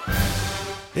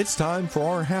It's time for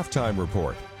our halftime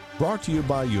report, brought to you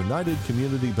by United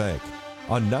Community Bank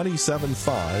on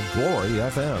 97.5 Glory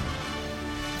FM.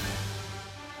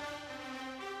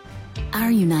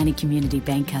 Our United Community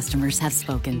Bank customers have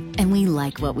spoken, and we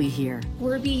like what we hear.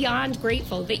 We're beyond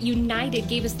grateful that United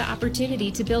gave us the opportunity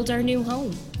to build our new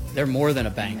home. They're more than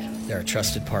a bank. They're a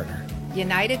trusted partner.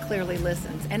 United clearly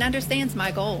listens and understands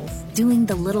my goals. Doing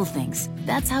the little things.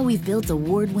 That's how we've built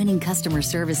award-winning customer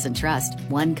service and trust,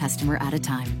 one customer at a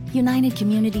time. United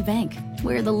Community Bank,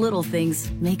 where the little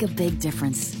things make a big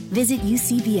difference. Visit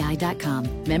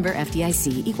ucbi.com. Member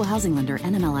FDIC, Equal Housing Lender,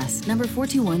 NMLS, number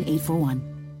 421841.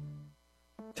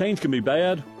 Change can be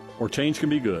bad or change can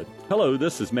be good. Hello,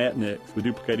 this is Matt Nix with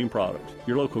Duplicating Products,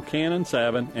 your local Canon,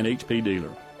 Savin, and HP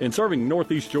dealer. In serving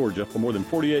Northeast Georgia for more than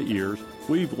 48 years,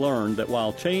 we've learned that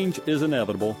while change is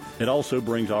inevitable, it also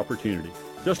brings opportunity.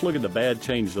 Just look at the bad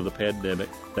changes of the pandemic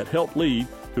that helped lead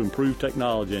to improved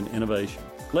technology and innovation.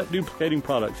 Let Duplicating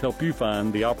Products help you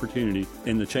find the opportunity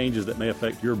in the changes that may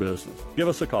affect your business. Give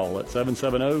us a call at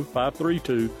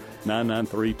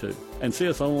 770-532-9932 and see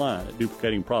us online at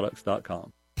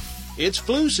duplicatingproducts.com. It's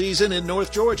flu season in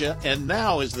North Georgia, and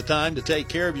now is the time to take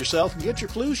care of yourself and get your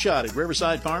flu shot at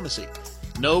Riverside Pharmacy.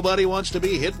 Nobody wants to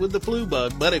be hit with the flu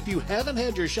bug, but if you haven't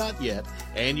had your shot yet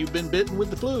and you've been bitten with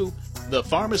the flu, the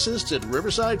pharmacists at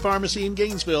Riverside Pharmacy in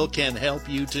Gainesville can help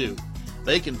you too.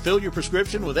 They can fill your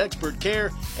prescription with expert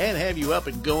care and have you up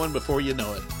and going before you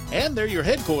know it. And they're your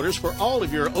headquarters for all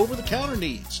of your over-the-counter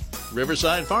needs.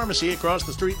 Riverside Pharmacy across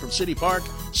the street from City Park,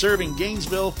 serving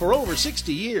Gainesville for over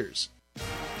 60 years.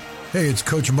 Hey, it's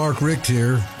Coach Mark Richt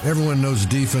here. Everyone knows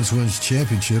defense wins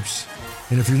championships.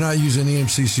 And if you're not using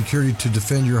EMC Security to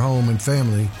defend your home and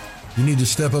family, you need to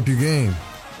step up your game.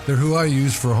 They're who I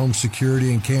use for home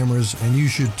security and cameras, and you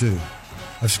should too.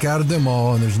 I've scouted them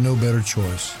all, and there's no better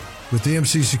choice. With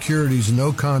EMC Security's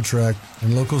no contract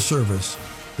and local service,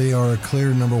 they are a clear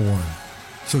number one.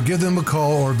 So give them a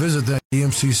call or visit them at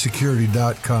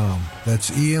emcsecurity.com. That's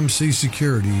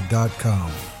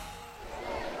emcsecurity.com.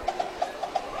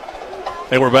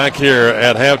 And we're back here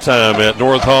at halftime at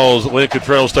North Hall's Lincoln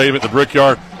Trail Stadium at the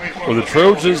Brickyard, with the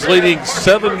Trojans leading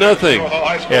 7-0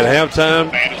 at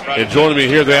halftime. And joining me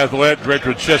here, the athletic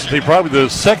director of Chestatee, probably the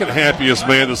second happiest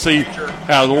man to see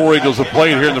how the War Eagles have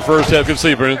played here in the first half. Good to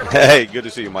see you, Brandon. Hey, good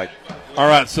to see you, Mike. All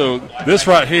right, so this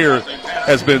right here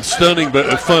has been stunning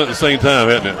but fun at the same time,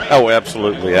 hasn't it? Oh,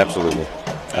 absolutely, absolutely.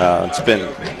 It's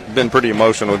been pretty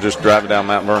emotional just driving down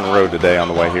Mount Vernon Road today on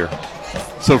the way here.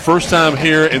 So first time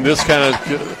here in this kind of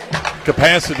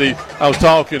capacity. I was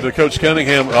talking to Coach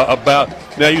Cunningham about,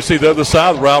 now you see the other side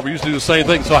of the rivalry. You used to do the same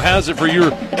thing. So how's it for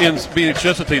you in being at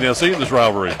Chestatee now, seeing this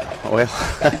rivalry? Well,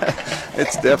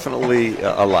 it's definitely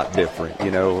a lot different. You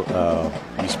know,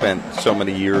 you spent so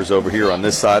many years over here on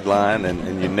this sideline,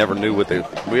 and you never knew what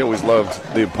we always loved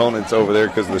the opponents over there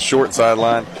because of the short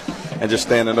sideline, and just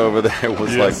standing over there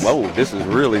was like, whoa, this is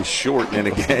really short in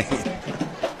a game.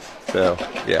 So,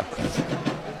 yeah.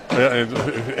 And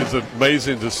it's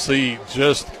amazing to see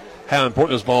just how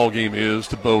important this ball game is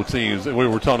to both teams. And we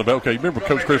were talking about, okay, remember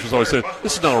Coach Christians always said,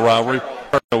 this is not a rivalry.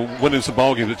 Winning some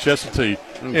ball games at Chestatee.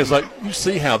 And it's like, you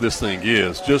see how this thing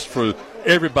is, just for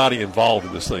everybody involved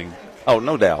in this thing. Oh,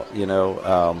 no doubt, you know.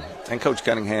 And Coach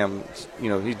Cunningham, you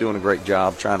know, he's doing a great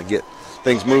job trying to get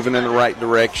things moving in the right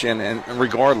direction. And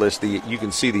regardless, you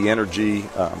can see the energy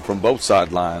from both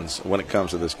sidelines when it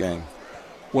comes to this game.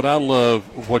 What I love,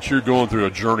 what you're going through a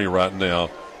journey right now,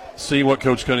 seeing what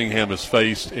Coach Cunningham has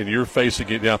faced, and you're facing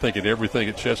it now, I think, in everything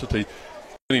at Chestatee,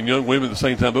 and young women at the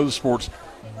same time, those sports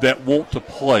that want to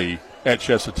play at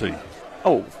Chestatee.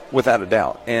 Oh, without a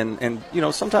doubt. And you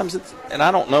know, sometimes it's, and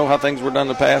I don't know how things were done in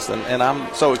the past, and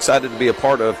I'm so excited to be a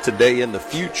part of today and the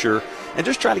future, and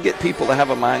just try to get people to have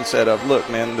a mindset of, look,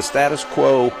 man, the status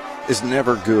quo is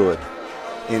never good.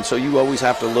 And so you always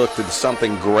have to look to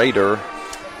something greater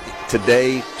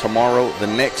today, tomorrow, the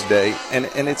next day, and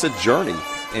it's a journey.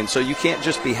 And so you can't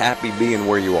just be happy being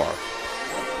where you are.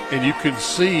 And you can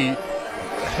see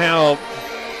how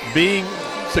being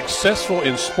successful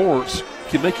in sports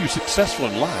can make you successful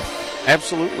in life.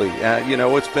 Absolutely. You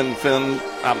know, it's been fun.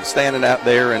 I'm standing out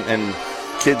there, and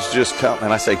kids just come,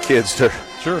 and I say kids, they're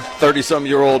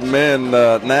 30-some-year-old men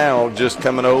now just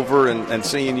coming over and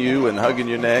seeing you and hugging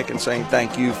your neck and saying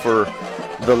thank you for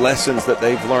the lessons that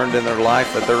they've learned in their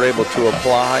life that they're able to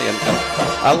apply. And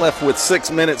I left with 6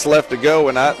 minutes left to go,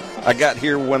 and I got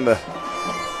here when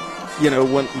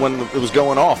when it was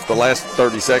going off, the last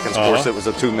 30 seconds. Of course, it was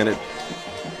a 2-minute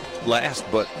last,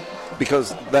 but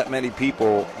because that many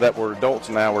people that were adults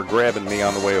now were grabbing me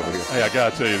on the way over here. Hey, I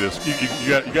got to tell you this.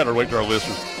 You got to relate to our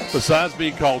listeners. Besides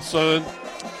being called son,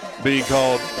 being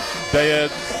called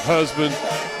dad, husband,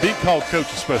 being called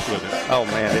coach especially. Oh,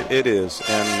 man, it is.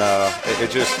 And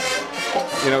it just,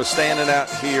 standing out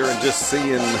here and just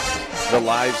seeing the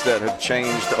lives that have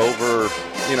changed over,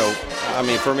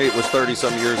 for me it was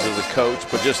 30-some years as a coach,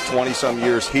 but just 20-some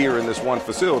years here in this one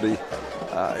facility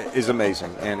is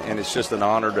amazing. And it's just an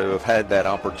honor to have had that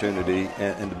opportunity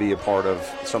and to be a part of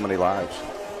so many lives.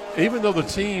 Even though the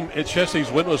team at Chestatee is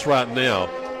winless right now,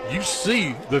 you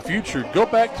see the future. Go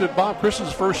back to Bob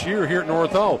Christian's first year here at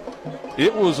North Hall.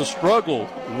 It was a struggle,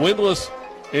 winless,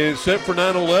 except for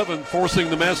 9/11, forcing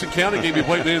the Madison County game to be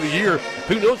played at the end of the year.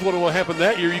 Who knows what will happen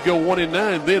that year? You go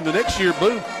 1-9. Then the next year,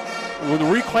 boom. With the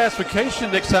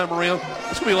reclassification next time around,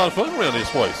 it's going to be a lot of fun around this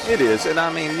place. It is. And,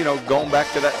 going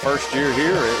back to that first year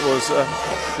here, it was,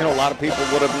 a lot of people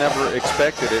would have never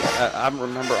expected it. I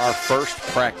remember our first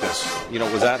practice,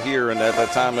 was out here, and at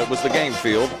that time it was the game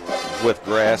field with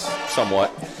grass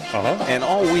somewhat. And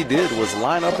all we did was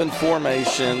line up in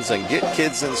formations and get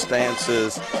kids in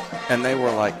stances. And they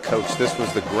were like, Coach, this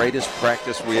was the greatest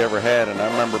practice we ever had. And I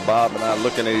remember Bob and I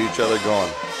looking at each other going,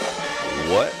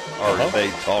 what are they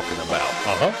talking about?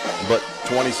 But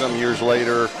 20-some years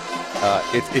later,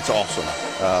 it's awesome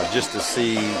just to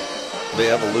see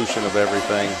the evolution of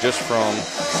everything, just from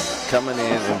coming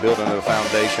in and building a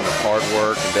foundation of hard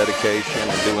work and dedication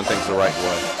and doing things the right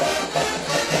way.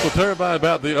 So tell everybody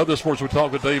about the other sports. We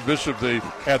talked with Dave Bishop, the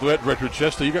athletic director at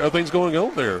Chestatee. You got other things going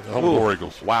on there at home War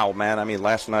Eagles. Wow, man.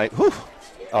 Last night,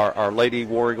 our Lady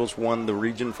War Eagles won the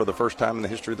region for the first time in the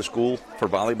history of the school for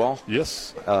volleyball.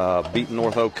 Yes. Beating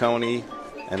North Oconee,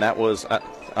 and that was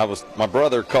my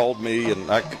brother called me, and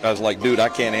I was like, dude, I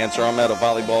can't answer. I'm at a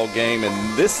volleyball game,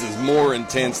 and this is more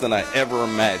intense than I ever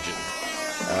imagined.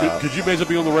 Could you imagine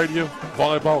being on the radio,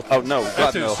 volleyball? Oh, no.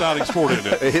 That's an exciting sport,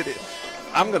 isn't it?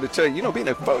 I'm going to tell you, being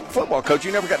a football coach,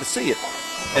 you never got to see it.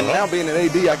 And now being an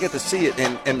AD, I get to see it.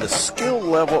 And the skill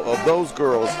level of those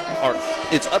girls,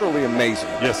 it's utterly amazing.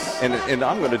 Yes. And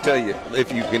I'm going to tell you,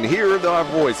 if you can hear our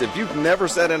voice, if you've never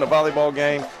sat in a volleyball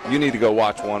game, you need to go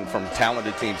watch one from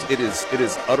talented teams. It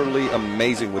is utterly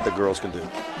amazing what the girls can do.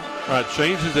 All right,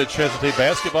 changes at Chestatee.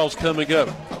 Basketball's coming up.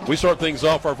 We start things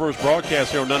off our first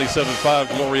broadcast here on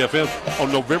 97.5 Glory FM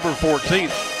on November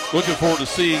 14th. Looking forward to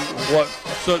seeing what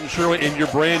Sutton Shirley and your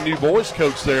brand new boys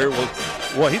coach there,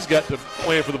 what he's got to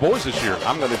plan for the boys this year.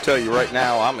 I'm going to tell you right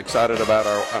now, I'm excited about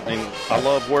I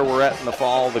love where we're at in the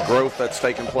fall, the growth that's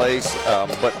taking place.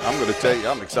 But I'm going to tell you,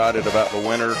 I'm excited about the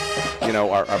winter.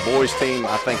 Our boys team,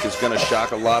 I think, is going to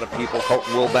shock a lot of people.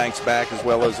 Colton Wilbanks back, as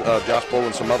well as Josh Bull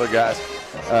and some other guys.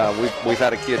 We've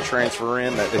had a kid transfer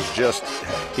in that is just,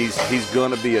 he's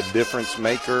going to be a difference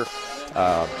maker.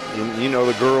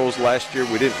 The girls last year,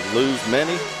 we didn't lose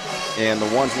many, and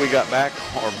the ones we got back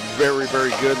are very,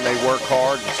 very good, and they work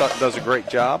hard, and Sutton does a great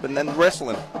job. And then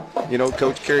wrestling,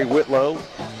 Coach Kerry Whitlow,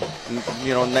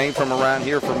 named from around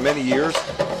here for many years,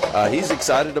 he's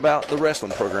excited about the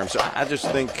wrestling program. So I just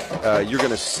think you're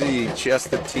going to see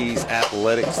Chestatee's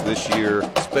athletics this year,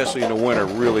 especially in the winter,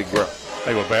 really grow.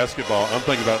 Hey, with basketball, I'm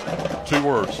thinking about two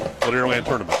words: Leaderland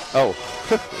tournament. Oh,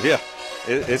 yeah.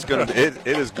 It is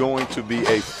going to be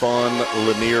a fun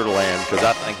Lanier land, because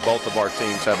I think both of our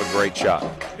teams have a great shot.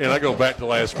 And I go back to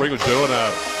last spring with Joe and I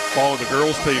following the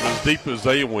girls' team as deep as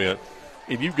they went.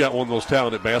 And you've got one of those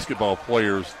talented basketball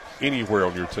players anywhere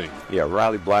on your team. Yeah,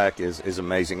 Riley Black is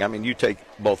amazing. You take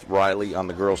both Riley on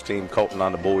the girls' team, Colton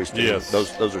on the boys' team. Yes.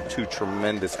 Those are two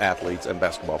tremendous athletes and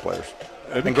basketball players.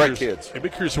 And great kids. I'd be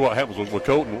curious what happens with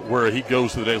Colton, where he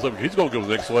goes to the next level. He's going to go to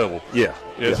the next level. Yeah.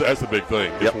 That's the big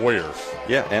thing. It's where.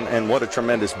 Yeah, and what a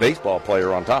tremendous baseball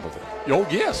player on top of it. Oh,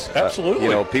 yes,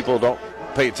 absolutely. People don't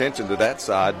pay attention to that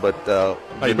side, but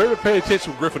you better pay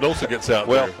attention when Griffin Olsen gets out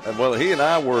there. Well, he and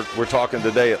I were talking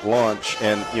today at lunch,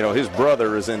 and his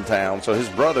brother is in town, so his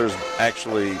brother's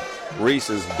actually, Reese,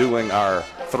 is doing our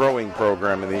throwing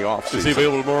program in the offseason. Is he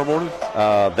available tomorrow morning?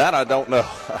 That I don't know.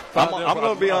 I'm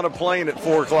going to be on a plane at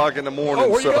 4 o'clock in the morning. Oh,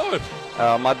 where you going?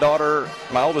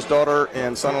 My oldest daughter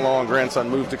and son-in-law and grandson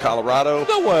moved to Colorado.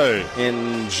 No way.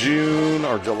 In June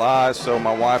or July, so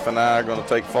my wife and I are going to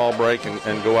take fall break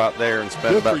and go out there and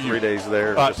spend about 3 days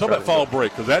there. All right, talk about fall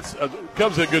break, because that's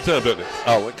comes at a good time, doesn't it?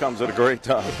 Oh, it comes at a great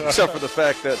time, except for the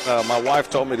fact that my wife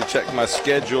told me to check my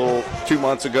schedule 2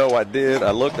 months ago. I did.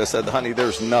 I looked. I said, honey,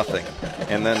 there's nothing.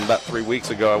 And then about 3 weeks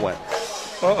ago, I went,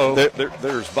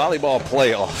 there's volleyball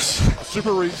playoffs.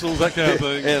 Super regionals, that kind of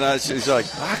thing. And she's like,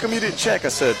 how come you didn't check? I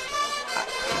said,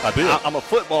 I did. I'm a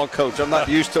football coach. I'm not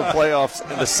used to playoffs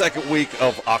in the second week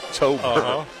of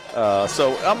October.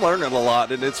 So I'm learning a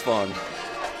lot, and it's fun.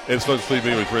 It's fun to sleep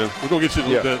anyway, friend. We're going to get you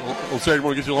on Saturday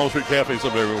morning, get you a Long Street Cafe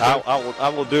someday. Okay? I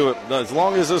will do it. As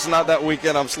long as it's not that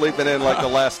weekend I'm sleeping in like the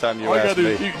last time you asked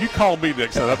me. You call me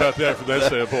next time. How about that from that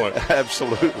standpoint?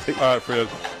 Absolutely. All right, friend.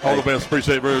 All the best.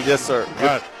 Appreciate it, Bruce. Yes, sir. All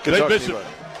right. Good Dave talking Bishop, to you,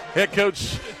 head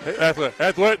coach,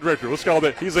 athletic director. Let's call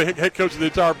that. He's the head coach of the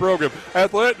entire program.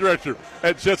 Athletic director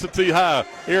at Chestatee High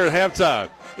here at halftime.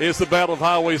 It's the Battle of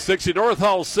Highway 60. North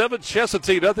Hall 7,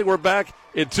 Chestatee nothing. We're back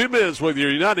in 2 minutes with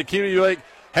your United Community Bank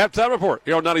halftime report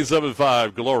here on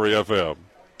 97.5 Glory FM.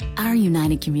 Our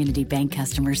United Community Bank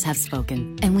customers have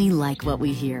spoken, and we like what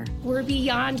we hear. We're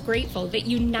beyond grateful that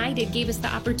United gave us the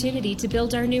opportunity to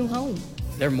build our new home.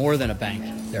 They're more than a bank.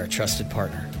 They're a trusted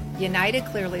partner. United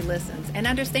clearly listens and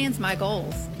understands my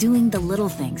goals. Doing the little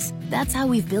things. That's how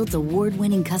we've built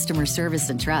award-winning customer service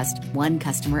and trust, one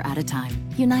customer at a time.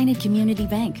 United Community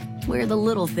Bank, where the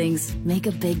little things make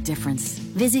a big difference.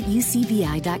 Visit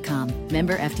ucbi.com.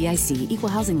 Member FDIC, Equal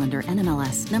Housing Lender,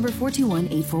 NMLS, number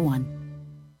 421841.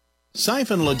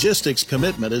 Siphon Logistics'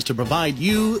 commitment is to provide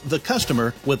you, the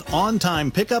customer, with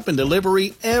on-time pickup and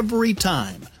delivery every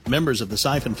time. Members of the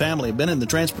Siphon family have been in the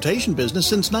transportation business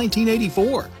since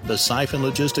 1984. The Siphon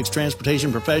Logistics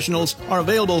transportation professionals are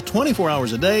available 24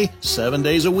 hours a day, 7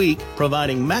 days a week,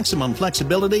 providing maximum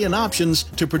flexibility and options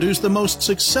to produce the most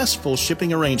successful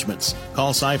shipping arrangements.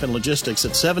 Call Siphon Logistics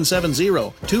at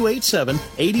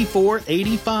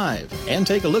 770-287-8485 and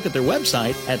take a look at their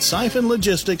website at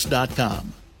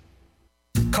siphonlogistics.com.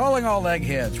 Calling all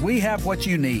eggheads, we have what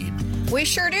you need. We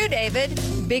sure do, David.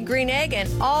 Big Green Egg and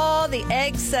all the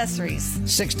egg accessories.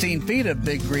 16 feet of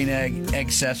Big Green Egg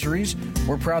accessories.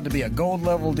 We're proud to be a gold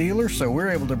level dealer, so we're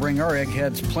able to bring our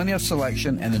eggheads plenty of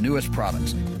selection and the newest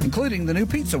products, including the new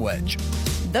pizza wedge.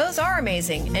 Those are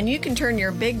amazing, and you can turn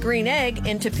your Big Green Egg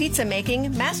into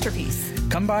pizza-making masterpiece.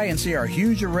 Come by and see our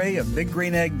huge array of Big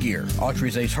Green Egg gear.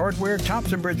 Autry's Ace Hardware,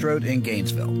 Thompson Bridge Road in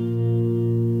Gainesville.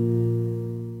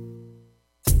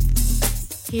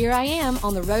 Here I am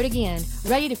on the road again,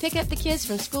 ready to pick up the kids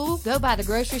from school, go by the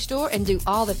grocery store, and do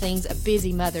all the things a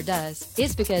busy mother does.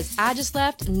 It's because I just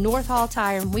left North Hall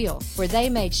Tire and Wheel, where they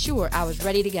made sure I was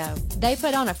ready to go. They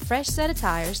put on a fresh set of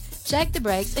tires, checked the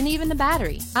brakes, and even the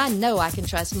battery. I know I can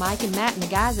trust Mike and Matt and the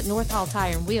guys at North Hall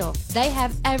Tire and Wheel. They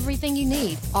have everything you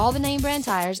need, all the name brand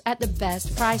tires at the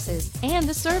best prices, and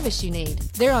the service you need.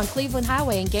 They're on Cleveland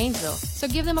Highway in Gainesville, so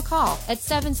give them a call at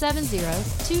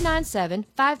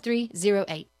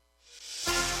 770-297-5308.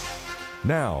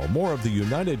 Now, more of the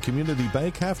United Community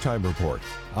Bank halftime report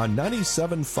on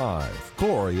 97.5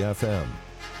 Glory FM.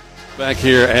 Back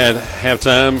here at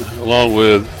halftime, along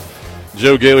with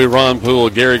Joe Gailey, Ron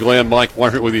Poole, Gary Glenn, Mike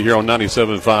Weihert with you here on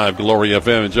 97.5 Glory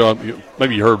FM. And Joe,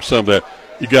 maybe you heard some of that.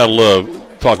 You got to love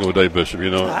talking with Dave Bishop, you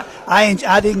know. I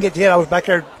didn't get to hear. I was back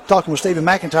there talking with Stephen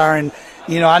McIntyre, and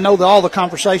you know, I know that all the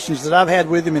conversations that I've had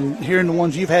with him and hearing the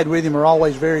ones you've had with him are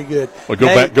always very good. Well,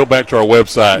 go back to our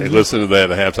website and listen to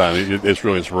that at halftime. It's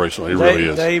really inspirational. It really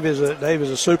is. Dave is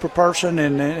a super person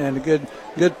and a good,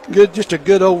 just a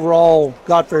good overall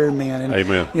God-fearing man. And,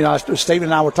 amen. You know, Stephen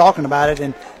and I were talking about it,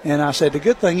 and I said the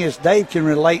good thing is Dave can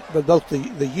relate with both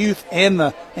the youth and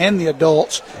the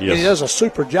adults. Yes. And he does a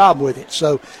super job with it.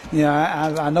 So, you know,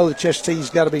 I know that Chestatee's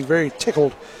got to be very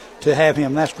tickled to have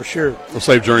him, that's for sure. A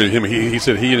safe journey to him. He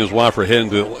said he and his wife are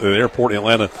heading to the airport in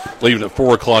Atlanta, leaving at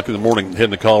 4 o'clock in the morning, heading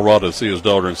to Colorado to see his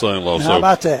daughter and son-in-law. How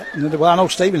about that? Well, I know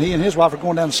Stephen, he and his wife are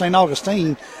going down to St.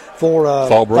 Augustine for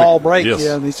fall break. Yes.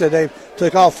 Yeah, and he said they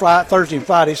took off Thursday and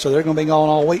Friday, so they're going to be gone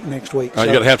all week next week. All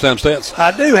right, you got halftime stats?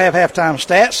 I do have halftime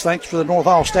stats. Thanks for the North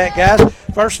Hall stat guys.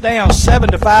 First down,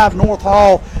 7-5. North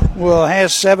Hall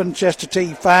has 7,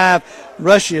 Chestatee 5.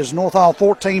 Rushes, North Hall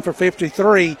 14 for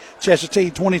 53,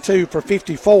 Chestatee 22 for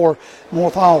 54.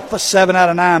 North Hall 7 out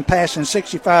of 9 passing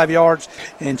 65 yards,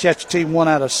 and Chestatee 1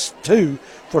 out of 2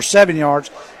 for 7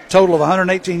 yards. Total of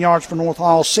 118 yards for North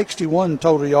Hall, 61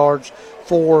 total yards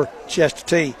for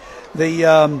Chestatee.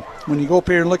 When you go up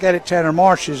here and look at it, Tanner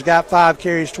Marsh has got 5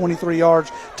 carries, 23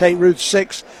 yards. Tate Ruth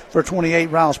 6 for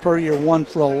 28 miles per year, 1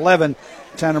 for 11.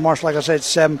 Tanner Marsh, like I said,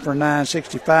 7 for 9,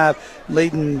 65.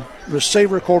 Leading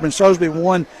receiver, Corbin Sosby,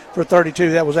 1 for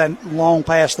 32. That was that long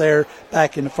pass there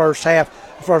back in the first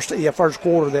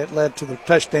quarter that led to the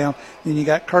touchdown. Then you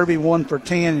got Kirby, 1 for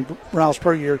 10 miles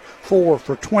per year, 4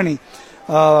 for 20.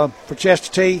 For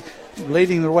Chestatee,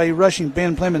 Leading the way rushing,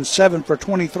 Ben Plemons 7 for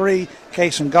 23,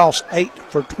 Cason Goss 8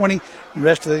 for 20. The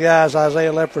rest of the guys,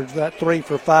 Isaiah Lefford's got 3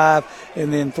 for 5,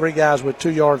 and then 3 guys with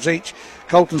 2 yards each.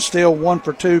 Colton Steele 1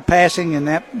 for 2 passing, and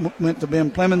that went to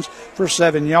Ben Plemons for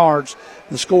 7 yards.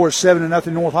 The score is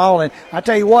 7-0 North Hall. And I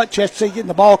tell you what, Chestatee getting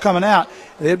the ball coming out,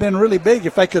 it had been really big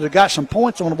if they could have got some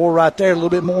points on the board right there, a little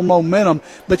bit more momentum.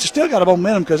 But you still got a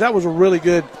momentum because that was a really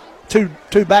good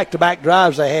two back-to-back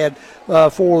drives they had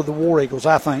for the War Eagles,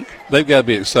 I think. They've got to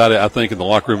be excited, I think, in the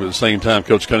locker room at the same time.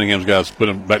 Coach Cunningham's guys put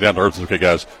them back down to earth and say, okay,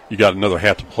 guys, you got another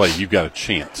half to play. You've got a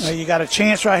chance. You got a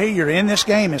chance right here. You're in this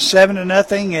game. It's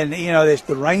 7-0, and, you know,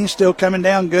 the rain's still coming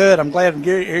down good. I'm glad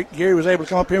Gary was able to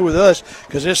come up here with us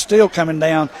because it's still coming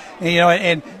down. And, you know,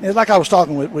 and like I was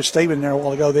talking with Stephen there a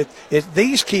while ago, that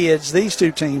these kids, these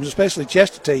two teams, especially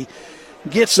Chestatee,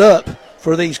 gets up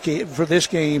for this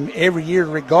game every year,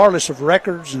 regardless of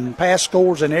records and past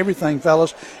scores and everything,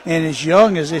 fellas. And as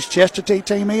young as this Chestatee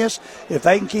team is, if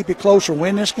they can keep it close or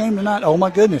win this game tonight, oh my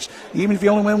goodness! Even if you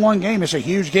only win one game, it's a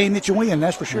huge game that you win.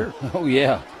 That's for sure. Oh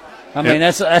yeah, I mean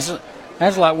that's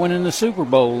like winning the Super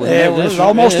Bowl. It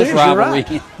almost is. You're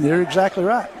right. You're exactly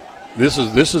right. This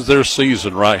is their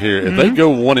season right here. If they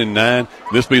go 1-9,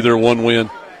 this be their one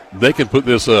win. They can put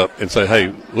this up and say,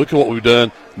 hey, look at what we've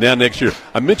done. Now next year.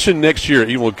 I mentioned next year,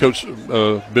 even with Coach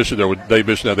Bishop there, with Dave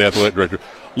Bishop, now the athletic director.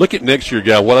 Look at next year,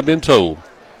 guy. What I've been told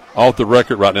off the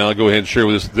record right now, I'll go ahead and share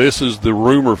with us. This is the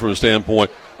rumor from the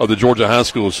standpoint of the Georgia High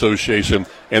School Association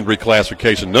and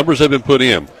reclassification. Numbers have been put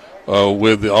in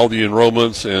with all the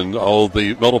enrollments and all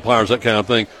the multipliers, that kind of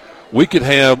thing. We could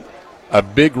have a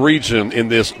big region in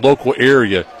this local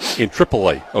area in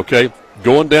AAA, okay?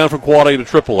 Going down from Quad A to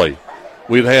AAA.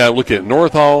 We'd have, look at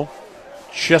North Hall,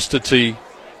 Chestatee,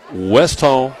 West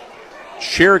Hall,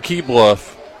 Cherokee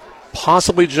Bluff,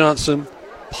 possibly Johnson,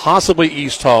 possibly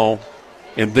East Hall,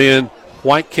 and then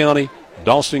White County,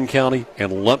 Dawson County,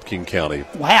 and Lumpkin County.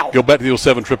 Wow. Go back to the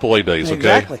 07 AAA days,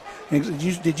 okay? Exactly.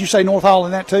 Did you say North Hall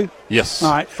in that too? Yes.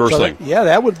 All right. First thing.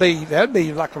 That would be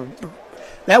like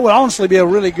that would honestly be a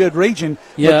really good region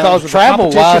because of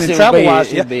travel-wise,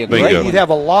 travel-wise, it'd be a great. You'd have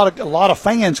a lot of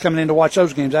fans coming in to watch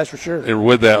those games. That's for sure. And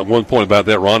with that, one point about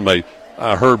that, Ron made,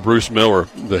 I heard Bruce Miller,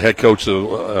 the head coach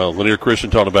of Lanier Christian,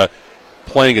 talking about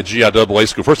playing a GIAA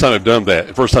school. First time they've done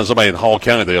that. First time somebody in Hall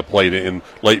County they have played in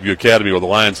Lakeview Academy, where the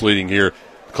Lions leading here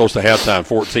close to halftime,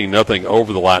 14-0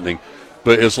 over the Lightning.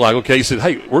 But it's like, okay, he said,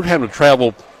 hey, we're having to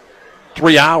travel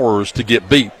 3 hours to get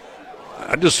beat.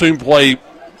 I just soon play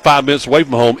 5 minutes away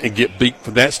from home and get beat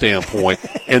from that standpoint.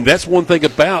 And that's one thing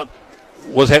about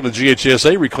what's happening with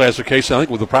GHSA reclassification, I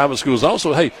think, with the private schools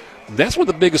also. Hey, that's one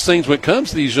of the biggest things when it comes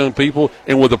to these young people.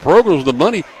 And with the programs, the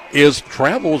money is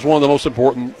travel is one of the most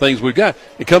important things we've got.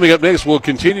 And coming up next, we'll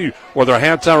continue with our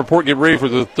halftime report, get ready for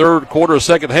the third quarter,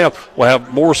 second half. We'll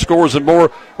have more scores and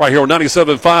more right here on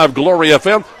 97.5 Glory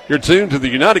FM. You're tuned to the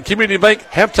United Community Bank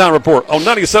halftime report on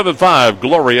 97.5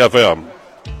 Glory FM.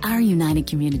 Our United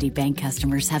Community Bank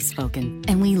customers have spoken,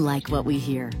 and we like what we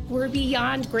hear. We're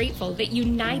beyond grateful that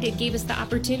United gave us the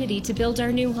opportunity to build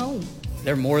our new home.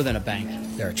 They're more than a bank.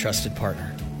 They're a trusted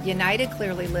partner. United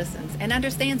clearly listens and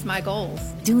understands my goals.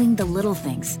 Doing the little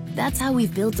things. That's how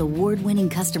we've built award-winning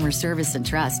customer service and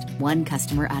trust, one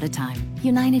customer at a time.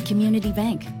 United Community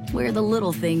Bank, where the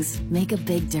little things make a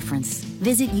big difference.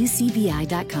 Visit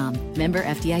ucbi.com. Member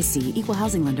FDIC, Equal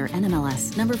Housing Lender,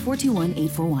 NMLS, number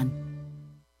 421841.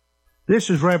 This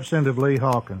is Representative Lee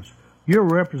Hawkins, your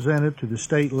representative to the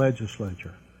state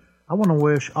legislature. I want to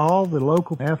wish all the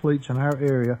local athletes in our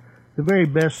area the very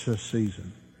best this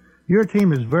season. Your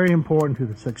team is very important to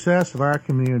the success of our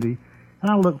community,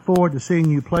 and I look forward to seeing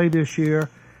you play this year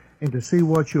and to see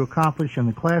what you accomplish in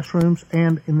the classrooms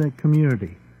and in the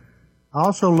community. I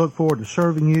also look forward to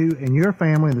serving you and your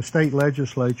family in the state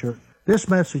legislature. This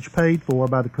message paid for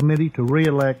by the committee to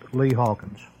re-elect Lee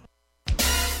Hawkins.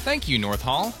 Thank you, North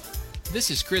Hall. This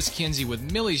is Chris Kinsey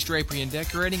with Millie's Drapery and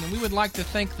Decorating, and we would like to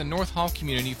thank the North Hall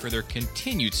community for their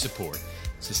continued support.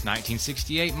 Since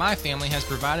 1968, my family has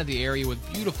provided the area with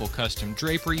beautiful custom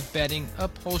drapery, bedding,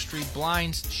 upholstery,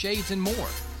 blinds, shades, and more.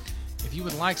 If you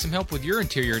would like some help with your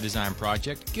interior design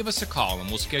project, give us a call and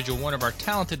we'll schedule one of our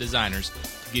talented designers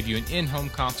to give you an in-home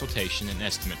consultation and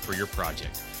estimate for your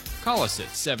project. Call us at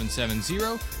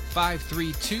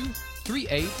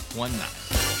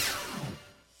 770-532-3819.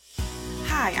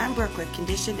 Hi, I'm Brooke with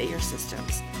Conditioned Air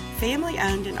Systems. Family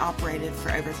owned and operated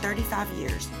for over 35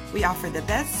 years, we offer the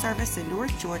best service in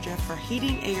North Georgia for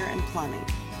heating, air, and plumbing.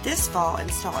 This fall,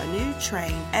 install a new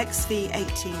Trane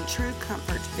XV18 True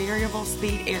Comfort Variable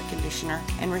Speed Air Conditioner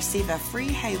and receive a free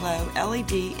Halo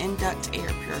LED Induct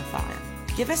Air Purifier.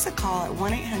 Give us a call at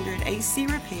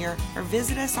 1-800-AC-REPAIR or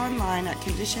visit us online at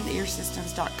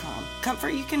conditionedairsystems.com.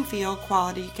 Comfort you can feel,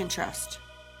 quality you can trust.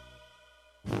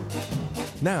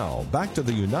 Now, back to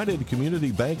the United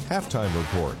Community Bank halftime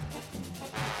report.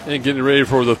 And getting ready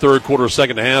for the third quarter,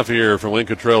 second half here from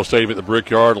Lincoln Trail Stadium at the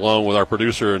Brickyard, along with our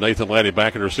producer Nathan Laddie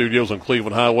back in our studios on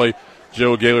Cleveland Highway.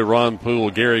 Joe Gailey, Ron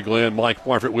Poole, Gary Glenn, Mike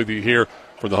Marford with you here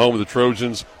from the home of the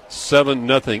Trojans.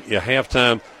 7-0 at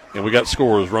halftime, and we got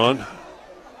scores, Ron.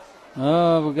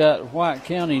 We got White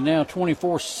County now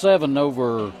 24-7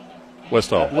 over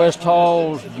West Hall. West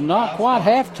Hall's not quite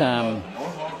halftime.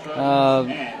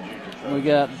 We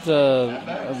got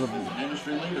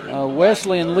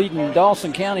Wesleyan leading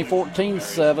Dawson County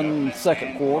 14-7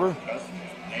 second quarter.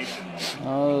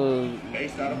 You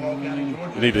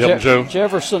need to help him, Joe.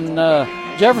 Jefferson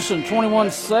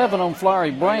 21-7 on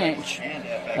Flowery Branch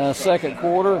second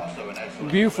quarter.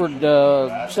 Buford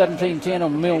 17-10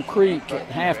 on Mill Creek at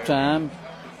halftime.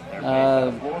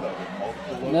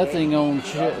 Nothing on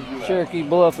Cherokee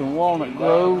Bluff and Walnut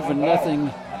Grove, and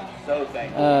nothing.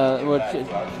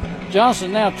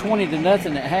 Johnson now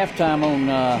 20-0 at halftime on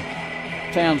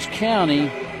Towns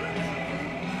County.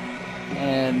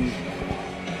 And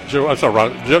Joe, I'm sorry,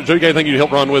 Ron. Joe, you got anything you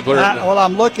help Ron with there? Well,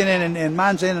 I'm looking and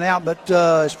mine's in and out, but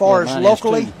as far as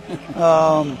locally,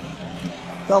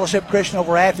 Fellowship Christian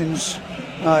over Athens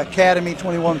Academy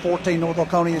 21-14. North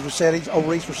Oconee, as we said,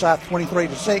 over East Forsyth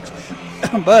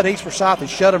 23-6. But East Forsyth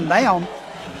has shut them down.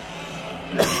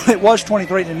 It was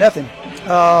 23-0.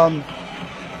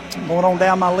 Going on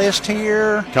down my list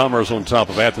here. Commerce on top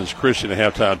of Athens Christian at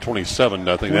halftime,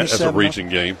 27-0. That's a region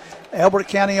game. Elbert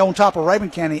County on top of Raven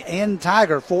County and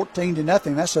Tiger,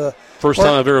 14-0. That's a first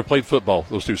time I've ever played football.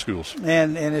 Those two schools.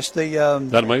 And it's the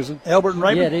that amazing? Elbert and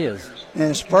Raven. Yeah, it is. And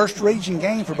it's first region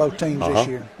game for both teams this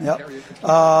year. Yep.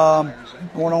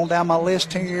 Going on down my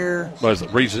list here. Well, it's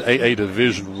Region AA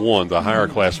Division I, the higher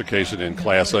classification in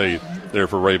Class A there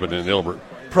for Raven and Elbert.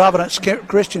 Providence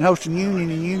Christian hosting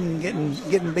Union, and Union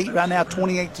getting beat right now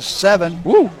 28-7.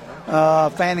 Woo!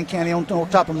 Fannin County on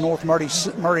top of North Murray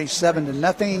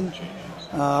 7-0.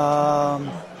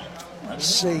 Let's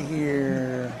see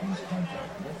here.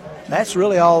 That's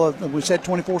really all. We said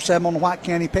 24-7 on the White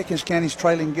County. Pickens County's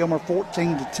trailing Gilmer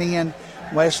 14-10.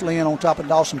 Wesleyan on top of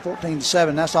Dawson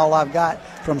 14-7. That's all I've got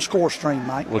from Score Stream,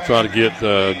 Mike. We'll try to get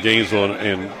Gainesville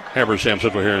and Habersham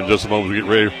Central here in just a moment. We get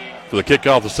ready for the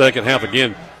kickoff the second half.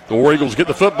 Again, the War Eagles get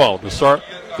the football to start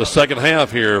the second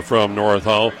half here from North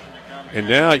Hall. And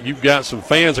now you've got some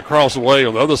fans across the way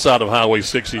on the other side of Highway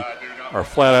 60 are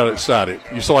flat out excited.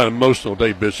 You saw how emotional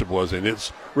Dave Bishop was, and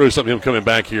it's really something him coming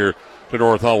back here to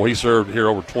North Hall. He served here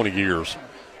over 20 years.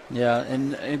 Yeah,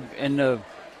 and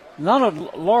not a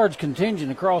large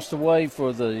contingent across the way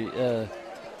for the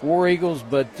War Eagles,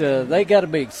 but they got to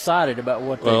be excited about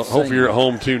what they've seen. Hopefully you're at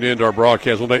home tuned into our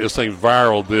broadcast. We'll make this thing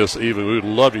viral this evening. We would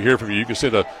love to hear from you. You can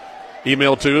send an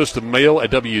email to us to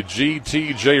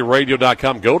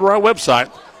mail@wgtjradio.com. Go to our website,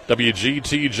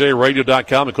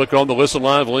 wgtjradio.com, and click on the Listen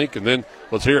Live link, and then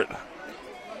let's hear it.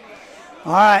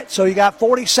 All right, so you got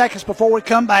 40 seconds before we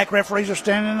come back. Referees are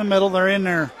standing in the middle. They're in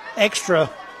their extra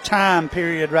time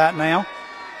period right now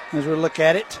as we look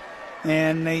at it.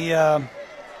 And the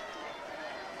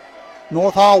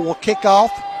North Hall will kick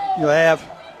off. You'll have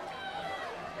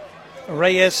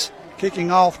Reyes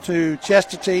kicking off to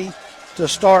Chestatee to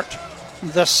start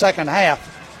the second half.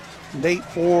 Deep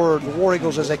for the War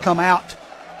Eagles as they come out.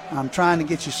 I'm trying to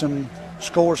get you some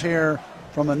scores here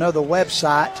from another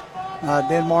website.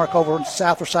 Denmark over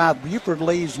South Forsyth. Buford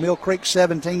leads Mill Creek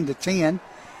 17-10.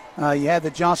 You have the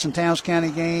Johnson Towns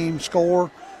County game score.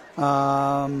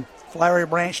 Flowery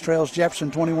Branch trails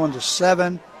Jefferson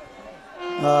 21-7.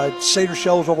 Cedar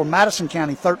Shoals over Madison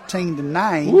County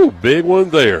 13-9. Ooh, big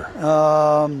one there.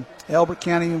 Elbert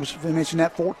County, we mentioned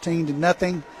that,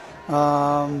 14-0.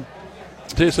 Tell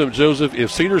you something, Joseph. If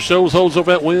Cedar Shoals holds up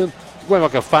that win, we're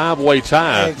like a 5-way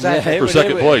tie for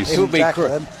second place. It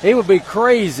would be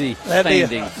crazy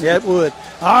standings. Yeah, it would.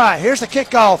 All right, here's the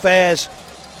kickoff as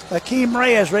Akeem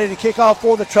Reyes ready to kick off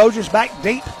for the Trojans. Back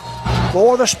deep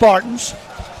for the Spartans.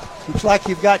 Looks like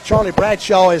you've got Charlie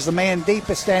Bradshaw as the man deep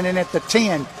is standing at the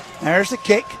 10. There's the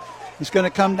kick. It's going to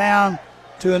come down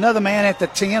to another man at the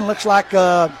 10. Looks like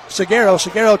Seguro.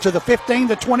 Seguro to the 15,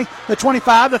 the 20, the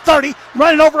 25, the 30.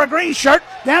 Running over a green shirt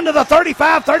down to the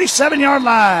 35, 37-yard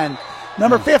line.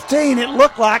 Number 15, it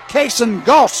looked like Kason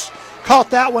Goss caught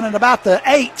that one at about the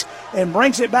 8 and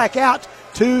brings it back out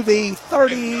to the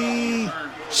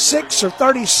 36 or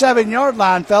 37-yard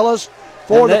line, fellas,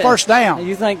 for the first down.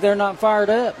 You think they're not fired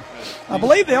up? I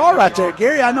believe they are right there.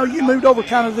 Gary, I know you moved over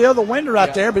kind of the other window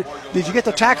right there, but did you get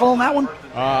the tackle on that one?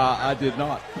 I did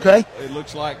not. Okay. It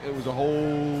looks like it was a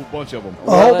whole bunch of them.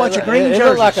 A whole bunch of green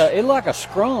jerseys. It looked like a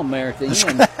scrum there at the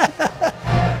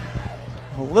end.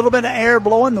 A little bit of air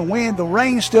blowing, the wind, the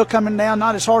rain still coming down,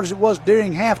 not as hard as it was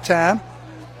during halftime.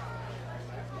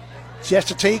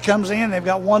 Chestatee comes in. They've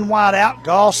got one wide out.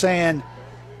 Goss and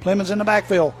Plemons in the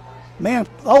backfield. Man,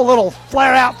 little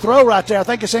flare-out throw right there. I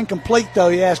think it's incomplete, though.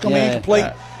 Yeah, it's going to be incomplete.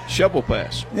 Shovel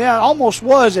pass. Yeah, it almost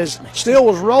was, as Steele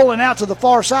was rolling out to the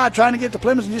far side trying to get to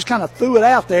Plemons and just kind of threw it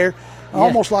out there,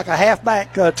 almost like a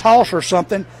halfback toss or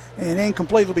something, and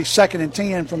incomplete. Will be 2nd and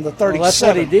 10 from the 37. Well, that's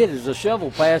what he did, is the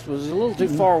shovel pass was a little too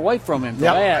far away from him for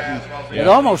that. And it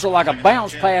almost looked like a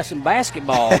bounce pass in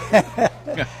basketball.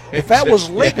 If that was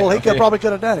legal, he probably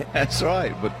could have done it. That's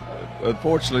right, but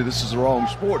unfortunately this is the wrong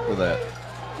sport for that.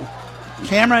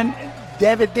 Cameron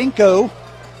Davidinko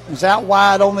is out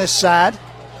wide on this side.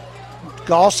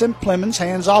 Goss and Plemons,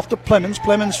 hands off to Plemons.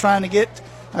 Plemons trying to get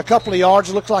a couple of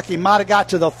yards. Looks like he might have got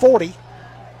to the 40.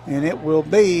 And it will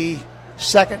be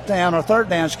third down,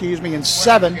 and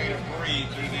 7.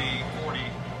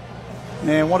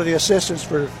 And one of the assistants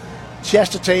for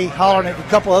Chestatee hollering at a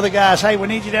couple other guys, hey, we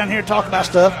need you down here to talk about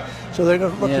stuff. So they're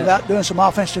going to look about doing some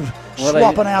offensive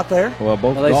swapping out there. Well,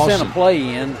 they sent a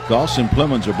play in. Goss and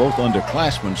Plemons are both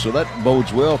underclassmen, so that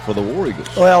bodes well for the War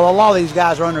Eagles. Well, a lot of these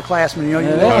guys are underclassmen. You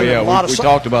know, we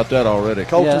talked about that already.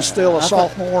 Colton's still a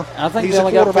sophomore. I think he's they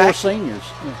only got 4 seniors.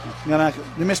 Gonna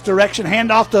misdirection,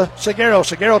 hand off to Seguero.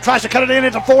 Seguero tries to cut it in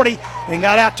at the 40 and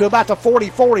got out to about the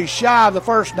 40, shy of the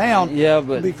first down. Yeah,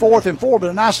 but it'll be 4th and 4, but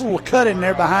a nice little cut in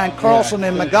there behind Carlson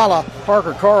and Magala.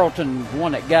 Parker Carlton,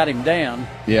 one that got him down.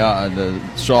 Yeah, and the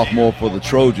sophomore for the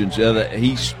Trojans.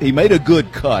 He made a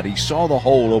good cut. He saw the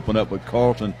hole open up, but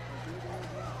Carlton,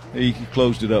 he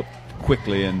closed it up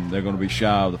quickly, and they're going to be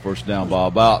shy of the first down by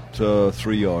about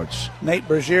 3 yards. Nate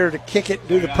Brazier to kick it,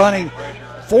 do the punting.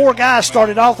 4 guys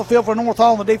started off the field for North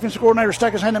Hall, and the defensive coordinator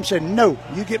stuck his hand up and said, no,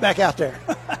 you get back out there.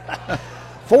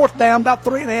 4th down, about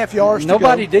 3.5 yards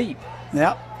Nobody to go. deep.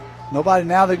 Yep. Nobody.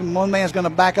 Now the one man's going to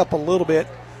back up a little bit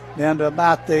down to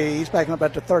about he's backing up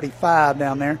at the 35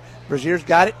 down there. Brazier's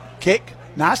got it. Kick.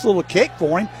 Nice little kick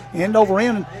for him. End over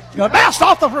end. He's going to bounce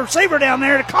off the receiver down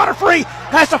there. Connor Free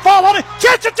has to fall on it.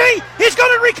 Chestatee is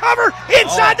going to recover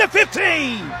inside the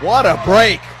 15. What a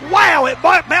break. Wow, it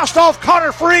bounced off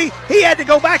Connor Free. He had to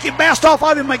go back and bounced off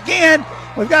of him again.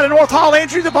 We've got a North Hall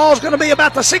entry. The ball is going to be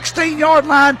about the 16-yard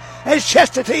line as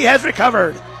Chestatee has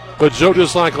recovered. But, Joe,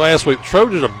 just like last week,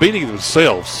 Trojans are beating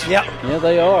themselves. Yep. Yeah,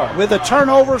 they are. With the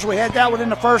turnovers, we had that one in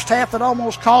the first half that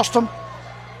almost cost them.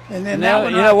 And then now,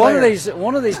 that one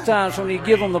one of these times when you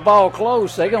give them the ball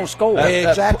close, they're going to score.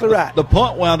 Exactly right. The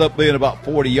punt wound up being about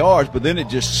 40 yards, but then it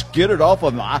just skidded off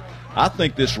of them. I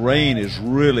think this rain is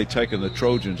really taking the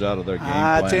Trojans out of their game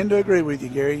plan. I tend to agree with you,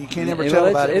 Gary. You can't ever tell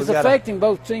about it. It's affecting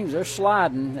both teams. They're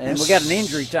sliding, and we got an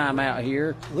injury time out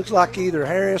here. Looks like either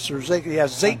Harris or Zeke. Yeah,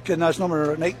 Zeke, and that's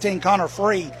number 18, Connor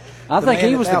Free. I think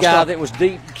he was the guy that was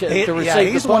deep to receive yeah,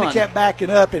 he's the one that kept backing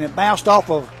up, and it bounced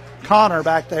off of Connor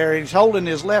back there. He's holding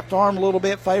his left arm a little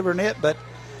bit, favoring it, but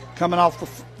coming off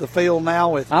the field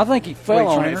now with I think he fell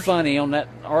on it funny on that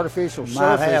artificial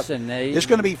surface. And it's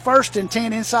going to be 1st and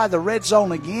 10 inside the red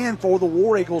zone again for the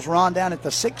War Eagles. Run down at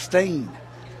the 16.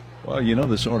 Well, you know,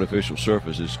 this artificial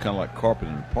surface is kind of like carpet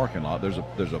in the parking lot. There's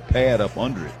a pad up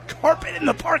under it. Carpet in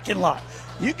the parking lot.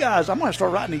 You guys, I'm going to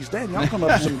start writing these down. Y'all come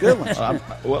up with some good ones.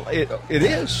 Well, it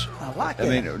is. I like that.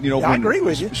 I mean, you know, I agree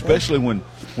with you. Especially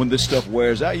when this stuff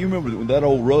wears out. You remember when that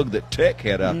old rug that Tech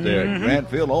had out there at Grant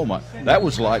Field? Oh my, that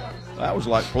was like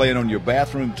playing on your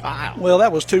bathroom tile. Well,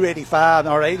 that was 285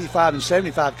 or 85 and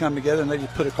 75 come together, and they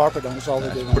just put a carpet on. That's all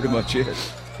they did. Pretty much it.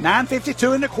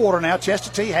 9:52 in the quarter now.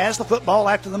 Chestatee has the football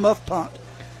after the muff punt.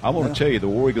 I want to tell you, the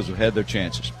War Eagles have had their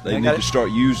chances. They need to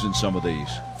start using some of these.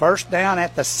 1st down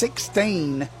at the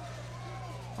 16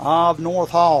 of North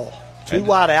Hall. 2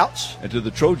 wideouts. And to the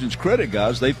Trojans' credit,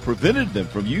 guys, they've prevented them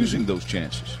from using those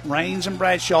chances. Raines and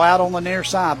Bradshaw out on the near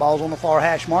side. Ball's on the far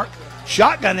hash mark.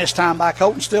 Shotgun this time by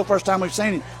Colton. Still first time we've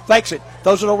seen him. Fakes it.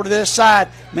 Throws it over to this side.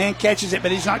 Man catches it, but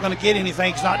he's not going to get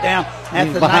anything. He's not down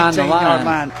at the 19-yard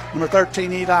line. Number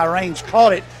 13, Eli Raines,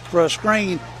 caught it for a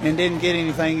screen and didn't get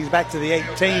anything. He's back to the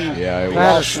 18. Yeah, it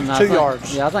was 2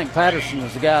 yards. Yeah, I think Patterson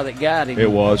was the guy that got him. It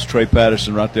was. Trey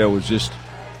Patterson right there was just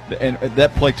 – and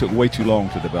that play took way too long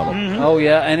to develop. Mm-hmm. Oh,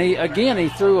 yeah, and he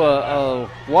threw a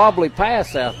wobbly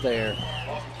pass out there.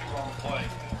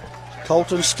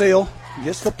 Colton still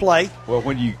gets the play. Well,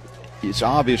 when you it's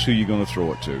obvious who you're going to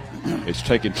throw it to. It's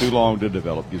taken too long to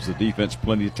develop. Gives the defense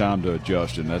plenty of time to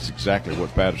adjust, and that's exactly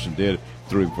what Patterson did.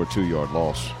 Threw him for a 2-yard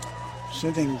loss.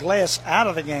 Sending Glass out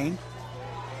of the game.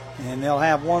 And they'll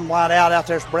have one wide out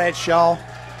there. Bradshaw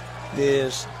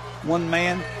is one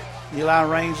man. Eli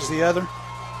Raines is the other.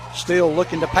 Still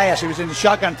looking to pass. He was in the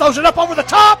shotgun. Throws it up over the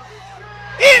top.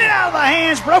 In and out of the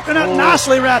hands. Broken up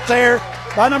nicely right there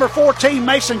by number 14,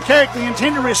 Mason Carrick. The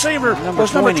intended receiver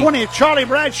was number 20, Charlie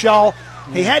Bradshaw.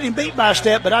 He had him beat by a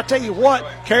step, but I tell you what,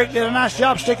 Carrick did a nice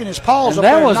job sticking his paws up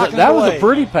there and knocking it away. That was a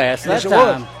pretty pass that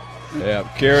time. Yeah,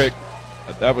 Carrick,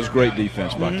 that was great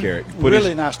defense by Carrick.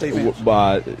 Really nice defense.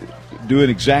 By doing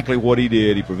exactly what he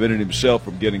did, he prevented himself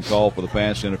from getting called for the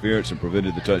pass interference and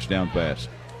prevented the touchdown pass.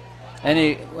 And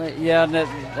he got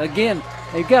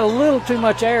a little too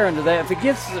much air into that. If he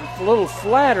gets a little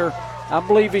flatter, I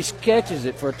believe he catches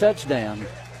it for a touchdown.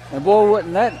 And boy,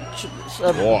 wouldn't that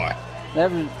that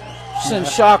send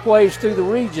shockwaves through the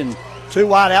region. Two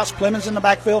wide outs. Clemens in the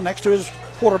backfield next to his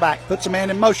quarterback. Puts a man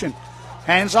in motion.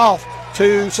 Hands off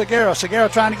to Segura. Segura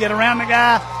trying to get around the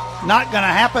guy. Not going to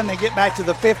happen. They get back to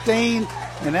the 15,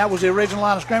 and that was the original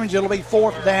line of scrimmage. It'll be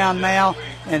 4th down now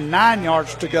and 9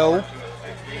 yards to go.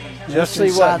 Just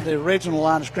inside the original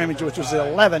line of scrimmage, which was the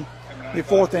 11. Be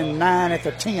 4th and 9 at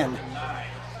the 10.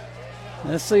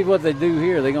 Let's see what they do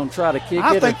here. They're going to try to kick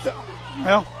it.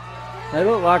 They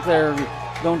look like they're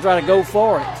going to try to go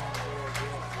for it.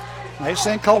 They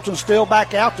send Colton still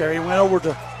back out there. He went over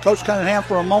to Coach Cunningham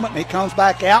for a moment, and he comes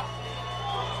back out.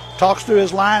 Talks to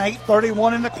his line,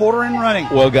 8:31 in the quarter and running.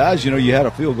 Well, guys, you had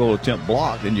a field goal attempt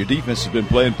blocked, and your defense has been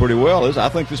playing pretty well. I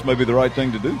think this may be the right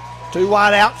thing to do. Two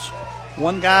wide outs.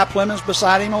 One guy, Plemons,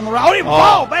 beside him on the right. Oh,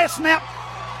 ball, bad snap.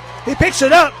 He picks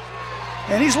it up,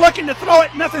 and he's looking to throw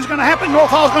it. Nothing's going to happen. North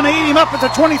Hall's going to eat him up at the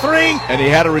 23. And he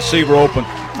had a receiver open.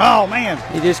 Oh, man.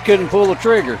 He just couldn't pull the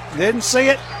trigger. Didn't see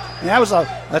it. And that was a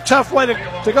tough way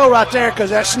to go right there because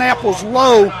that snap was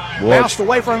low, bounced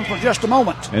away from him for just a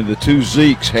moment. And the two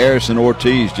Zekes, Harris and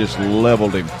Ortiz, just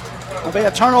leveled him. There'll be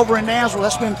a turnover in Dansville.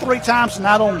 That's been 3 times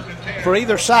tonight for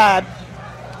either side.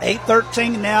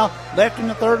 8:13 now left in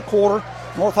the third quarter.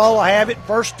 North Hall will have it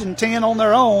 1st and 10 on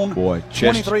their own.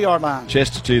 23-yard line.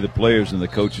 Chestatee, the players and the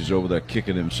coaches over there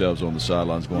kicking themselves on the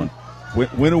sidelines going,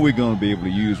 when are we going to be able to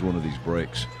use one of these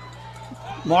breaks?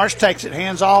 Marsh takes it,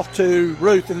 hands off to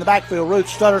Ruth in the backfield. Ruth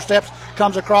stutter steps,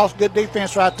 comes across, good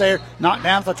defense right there. Knocked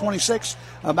down for 26,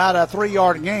 about a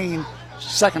 3-yard gain.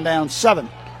 2nd down, 7.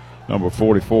 Number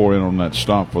 44 in on that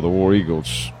stomp for the War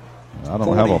Eagles. I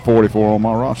don't have a 44 on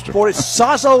my roster. 40,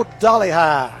 Sazo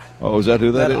Dollyhigh. Oh, is that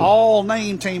who that is? That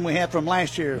all-name team we had from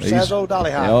last year, Sazo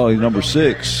Dollyhigh. Oh, he's number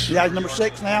 6. Yeah, he's number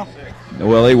 6 now.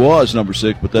 Well, he was number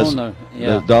 6, but that's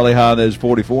Dollyhigh is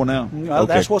 44 now. Okay.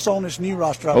 That's what's on this new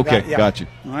roster. Okay, got you.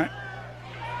 All right.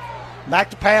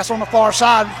 Back to pass on the far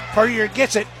side. Puryear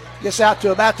gets it. Gets out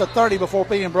to about the 30 before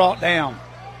being brought down.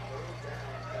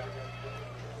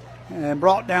 And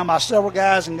brought down by several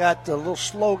guys and got a little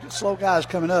slow guys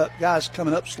coming up. Guys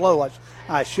coming up slow,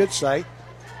 I should say.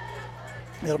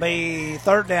 It'll be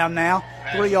 3rd down now.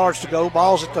 3 yards to go.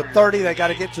 Ball's at the 30. They got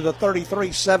to get to the 33,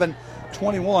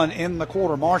 7:21 in the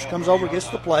quarter. Marsh comes over, gets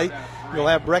the play. You'll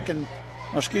have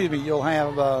you'll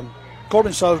have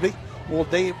Corbin Sosby will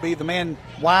be the man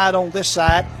wide on this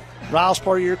side. Riles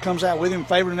Puryear comes out with him,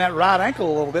 favoring that right ankle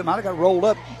a little bit. Might have got rolled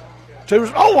up.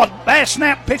 A bad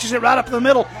snap, pitches it right up the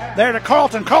middle. There to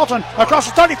Carlton. Carlton across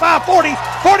the 35, 40,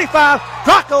 45.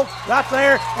 Tackled right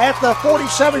there at the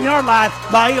 47-yard line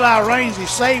by Eli Raines. He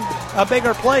saved a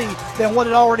bigger play than what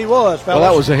it already was, fellas.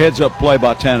 Well, that was a heads-up play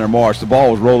by Tanner Marsh. The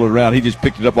ball was rolling around. He just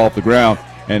picked it up off the ground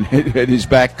and his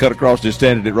back cut across, just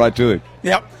handed it right to him.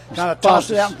 Yep. Kind of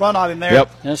tossed it out in front of him there.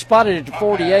 Yep. And spotted it to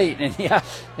 48.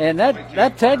 And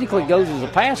that technically goes as a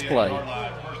pass play.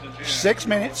 6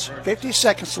 minutes, 50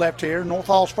 seconds left here. North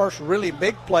Hall's first really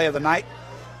big play of the night.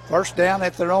 1st down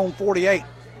at their own 48.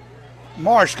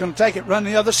 Marsh going to take it, run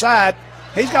the other side.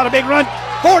 He's got a big run.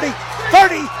 40, 30,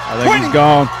 I think 20. He's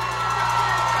gone.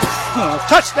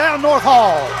 Touchdown, North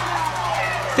Hall.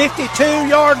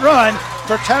 52-yard run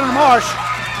for Tanner Marsh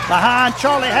behind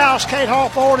Charlie House, Kate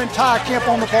Hawthorne, and Ty Kemp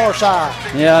on the far side.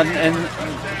 Yeah, and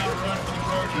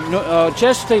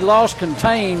Chestatee lost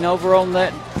contain over on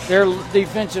their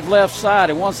defensive left side,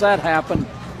 and once that happened,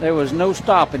 there was no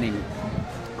stopping him.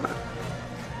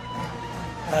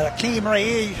 Akeem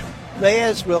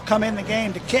Reyes will come in the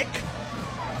game to kick.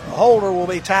 The holder will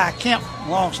be Ty Kemp.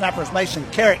 Long snapper is Mason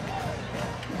Carrick.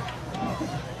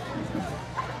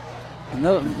 And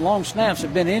the long snaps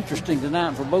have been interesting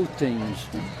tonight for both teams.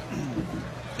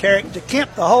 Carrick to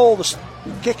Kemp. The hold. The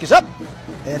kick is up.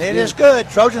 And it is good.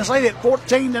 Trojans lead it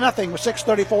 14-0 with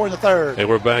 6:34 in the third. And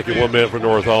we're back in 1 minute for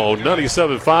North Hall on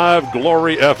 97.5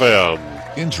 Glory FM.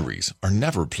 Injuries are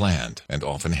never planned and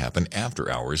often happen after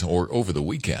hours or over the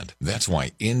weekend. That's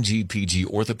why NGPG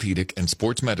Orthopedic and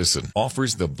Sports Medicine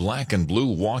offers the Black and Blue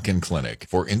Walk-In Clinic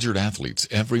for injured athletes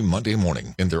every Monday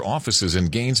morning in their offices in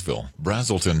Gainesville,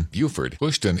 Brazelton, Beaufort,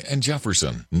 Bushton, and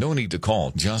Jefferson. No need to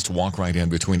call. Just walk right in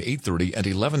between 8:30 and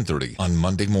 11:30 on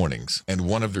Monday mornings. And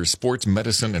one of their sports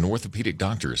medicine and orthopedic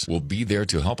doctors will be there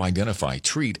to help identify,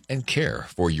 treat, and care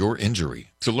for your injury.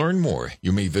 To learn more,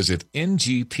 you may visit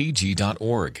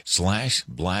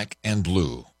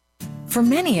ngpg.org/blackandblue. For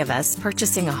many of us,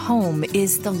 purchasing a home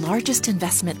is the largest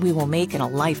investment we will make in a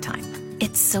lifetime.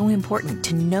 It's so important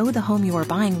to know the home you are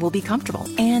buying will be comfortable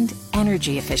and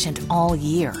energy efficient all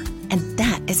year. And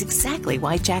that is exactly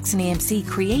why Jackson EMC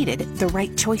created the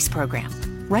Right Choice program.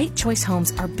 Right Choice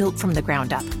homes are built from the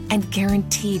ground up and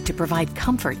guaranteed to provide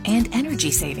comfort and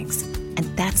energy savings. And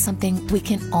that's something we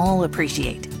can all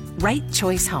appreciate. Right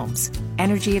Choice Homes.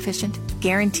 Energy efficient,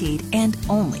 guaranteed, and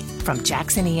only from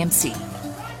Jackson EMC.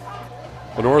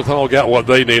 Well, North Hall got what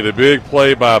they need. A big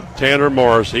play by Tanner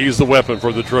Morris. He's the weapon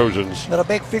for the Trojans. But a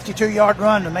big 52-yard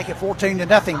run to make it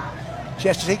 14-0.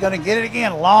 Chestatee going to get it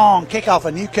again. Long kickoff.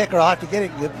 A new kicker will have to get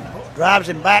it. Drives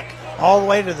him back all the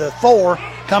way to the 4.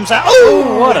 Comes out.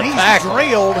 Oh, what a he's tackle.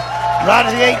 drilled right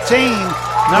at the 18.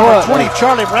 Number 20,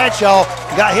 Charlie Bradshaw,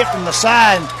 got hit from the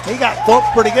side. He got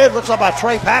thumped pretty good. Looks like by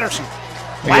Trey Patterson.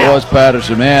 Wow. It was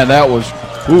Patterson, man. That was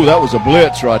a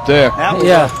blitz right there. That was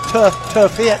a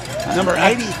tough hit. Number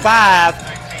 85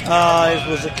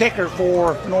 was the kicker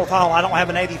for North Hall. I don't have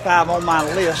an 85 on my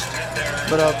list,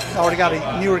 but I already got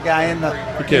a newer guy in the.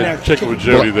 You can't check it with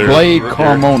Jody there. Blade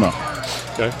Carmona.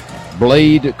 Okay.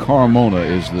 Blade Carmona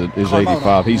is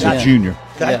 85. He's a junior.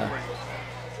 Okay. Yeah.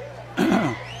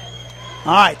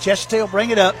 All right, Chestatee will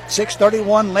bring it up.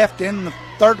 6:31 left in the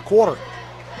third quarter.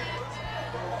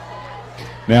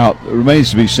 Now, it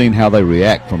remains to be seen how they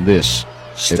react from this.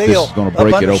 Steele, if this is going to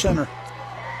break it open. Center.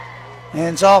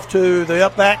 Hands off to the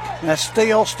up back. That's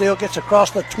Steele. Steele gets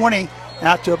across the 20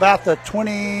 out to about the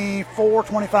 24,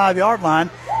 25-yard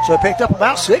line. So picked up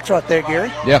about 6 right there,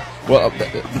 Gary. Yeah. Well,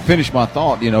 to finish my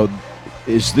thought,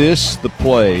 is this the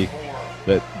play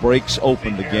that breaks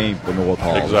open the game for North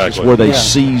Hall? Exactly. It's where they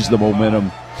seize the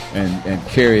momentum and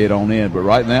carry it on in. But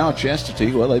right now,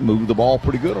 Chestatee, they moved the ball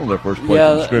pretty good on their first play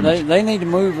from scrimmage. They need to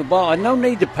move the ball. No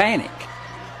need to panic.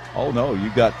 Oh, no,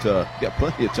 you got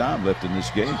plenty of time left in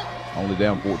this game. Only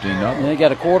down 14-0. They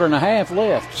got a quarter and a half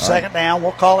left. Second down,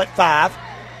 we'll call it 5.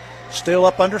 Still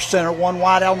up under center, 1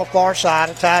 wide out on the far side,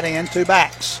 a tight end, 2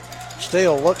 backs.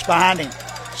 Still looks behind him.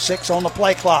 6 on the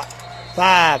play clock.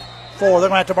 5, 4. They're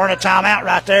going to have to burn a timeout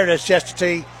right there to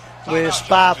Chestatee with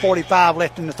 5:45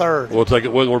 left in the third. We'll take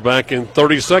it when we're back in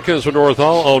 30 seconds for North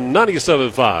Hall on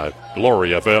 97.5 Glory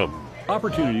FM.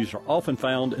 Opportunities are often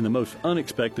found in the most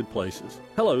unexpected places.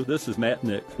 Hello, this is Matt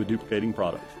Nix with Duplicating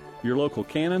Products, your local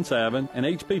Canon, Savin, and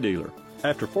HP dealer.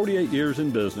 After 48 years in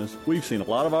business, we've seen a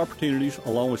lot of opportunities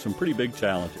along with some pretty big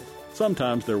challenges.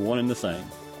 Sometimes they're one and the same.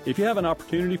 If you have an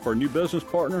opportunity for a new business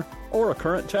partner or a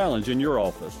current challenge in your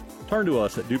office, turn to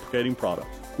us at Duplicating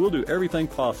Products. We'll do everything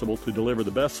possible to deliver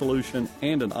the best solution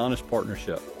and an honest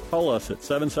partnership. Call us at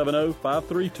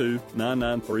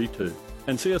 770-532-9932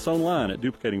 and see us online at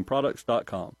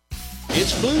duplicatingproducts.com.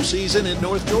 It's flu season in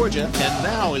North Georgia, and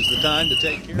now is the time to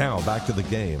take care. Now back to the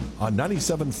game on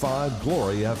 97.5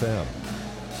 Glory FM.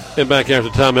 And back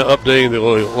after time, updating the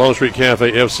Long Street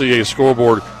Cafe FCA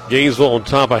scoreboard. Gainesville on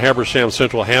top of Habersham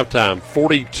Central at halftime,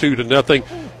 42-0.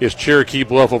 It's Cherokee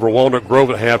Bluff over Walnut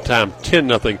Grove at halftime,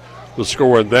 10-0. The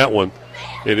score in that one.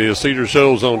 It is Cedar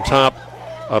Shoals on top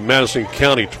of Madison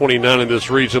County, 29 in this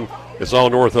region. It's all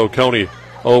North Oconee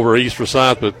over East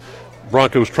Forsyth, but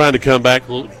Broncos trying to come back,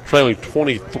 trailing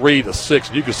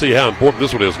 23-6. You can see how important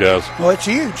this one is, guys. Well, it's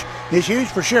huge. It's huge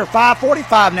for sure.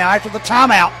 5:45 now after the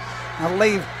timeout. I'll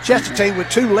leave Chestatee with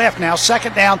 2 left now.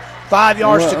 Second down, 5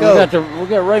 yards to go. We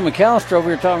got Ray McAllister over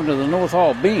here talking to the North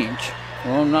Hall bench.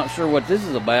 Well, I'm not sure what this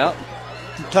is about.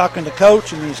 I'm talking to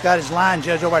Coach, and he's got his line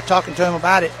judge over there talking to him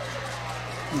about it.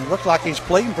 And it looks like he's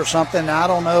pleading for something. I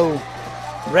don't know.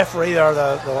 The referee or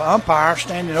the umpire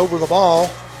standing over the ball.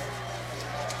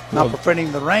 Not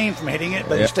preventing the rain from hitting it,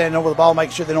 but he's standing over the ball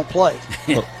making sure they don't play.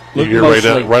 You hear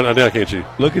right now, can't you?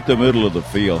 Look at the middle of the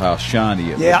field, how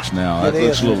shiny it looks now. It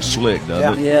looks a little slick,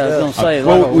 doesn't it? Yeah, I was going to say.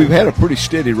 Well, we've had a pretty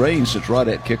steady rain since right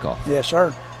at kickoff. Yes,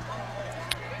 sir.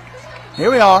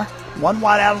 Here we are. 1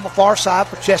 wide out on the far side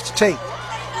for Chestatee.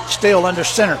 Still under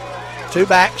center. 2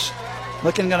 backs.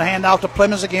 Going to hand off to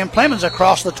Plemons again. Plemons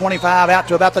across the 25 out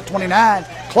to about the 29.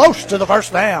 close to the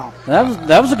first down.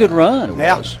 That was a good run.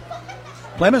 Was.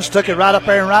 Clemens took it right up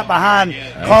there and right behind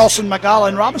Carlson, McGalla,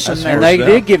 and Robinson there. And they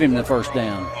did give him the first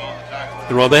down.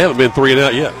 Well, they haven't been 3 and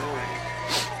out yet.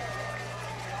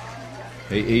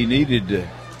 He needed.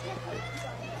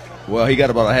 He got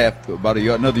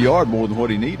another yard more than what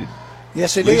he needed.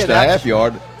 Yes, he did. At least a half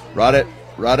yard, right at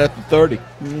the 30.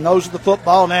 Nose of the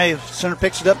football. Now center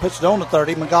picks it up, puts it on the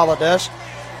 30. McGalla does.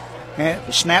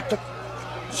 And snap to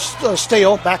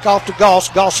Steele, back off to Goss.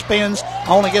 Goss spins,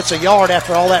 only gets a yard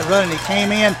after all that running. He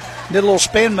came in, did a little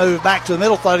spin move back to the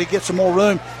middle, thought he'd get some more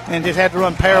room, and just had to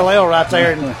run parallel right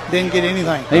there and didn't get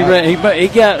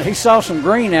anything. He saw some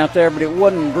green out there, but it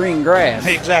wasn't green grass.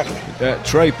 Exactly.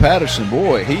 Trey Patterson,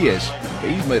 boy, he's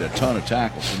made a ton of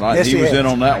tackles tonight. Yes, he was in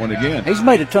on that one again. He's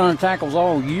made a ton of tackles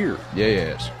all year. Yeah, he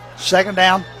has. Second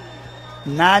down,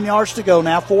 9 yards to go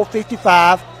now,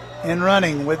 4:55 and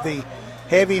running with the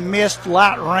heavy mist,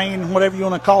 light rain, whatever you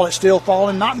want to call it, still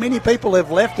falling. Not many people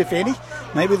have left, if any.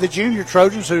 Maybe the junior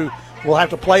Trojans who will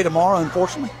have to play tomorrow,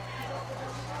 unfortunately.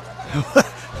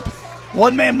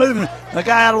 One man moving the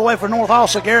guy out of the way for North Hall.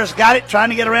 Segura's got it, trying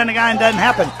to get around the guy, and doesn't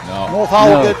happen. No. North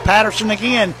Hall with good. Patterson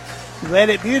again. Read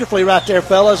it beautifully right there,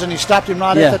 fellas, and he stopped him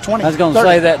right at the 20. I was going to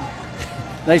say that.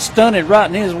 They stunted right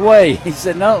in his way. He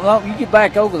said, no, you get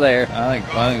back over there. I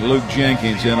think Luke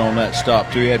Jenkins in on that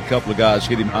stop, too. He had a couple of guys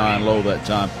hit him high and low that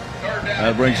time.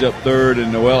 That brings up third,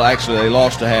 and, actually, they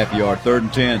lost a half yard, 3rd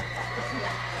and 10.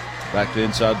 Back to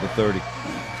inside the 30.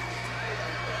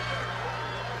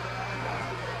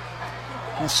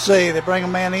 Let's see. They bring a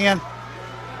man in.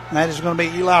 That is going to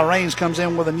be Eli Raines comes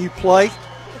in with a new play.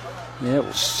 Yeah, it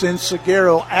was send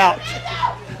Seguro out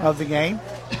of the game.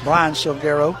 Brian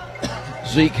Seguro.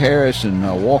 Zeke Harris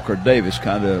and Walker Davis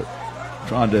kind of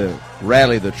trying to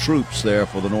rally the troops there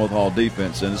for the North Hall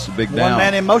defense, and it's a big down. One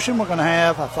man in motion we're going to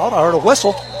have. I thought I heard a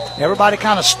whistle. Everybody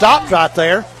kind of stopped right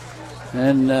there.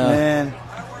 And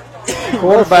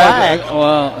quarterback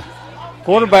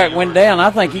went down.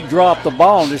 I think he dropped the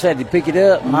ball and just had to pick it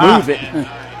up and move it.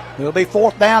 It'll be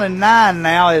 4th down and 9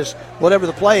 now is whatever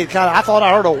the play. I thought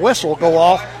I heard a whistle go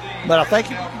off, but I think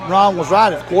Ron was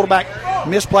right. If the quarterback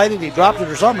misplayed it, he dropped it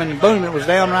or something, and boom, it was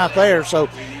down right there. So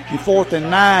in 4th and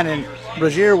 9, and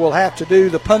Brazier will have to do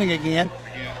the punting again.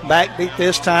 Backbeat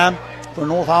this time for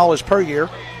North Hall is per year.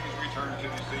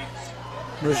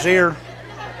 Brazier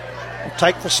will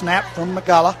take the snap from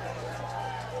McGalla.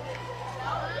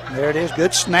 There it is,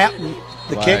 good snap. And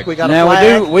the flag. Kick, we got a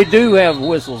flag. We do have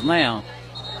whistles now.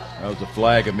 That was a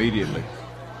flag immediately.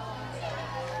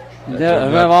 They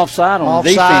have offside on the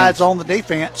defense. Offsides on the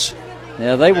defense.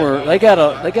 Yeah, they got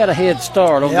a head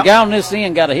start. The guy on this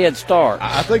end got a head start.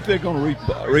 I think they're going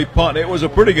to re-punt. It was a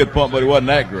pretty good punt, but it wasn't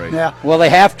that great. Yeah. Well, they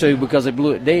have to because they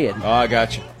blew it dead. Oh, I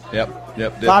got you. Yep.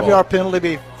 5-yard penalty,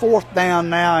 be 4th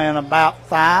down now and about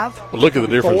 5. Well, look at the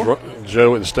difference,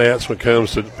 Joe, in stats when it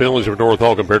comes to penalties of North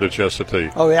Hall compared to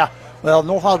Chestatee. Oh, yeah. Well,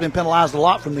 North Hall's been penalized a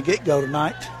lot from the get-go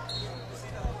tonight.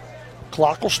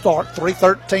 Clock will start,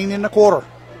 3:13 in the quarter.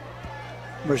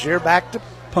 Brazier back to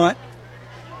punt.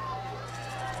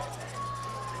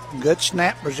 Good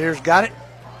snap. Brazier's got it.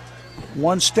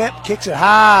 One step, kicks it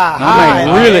high.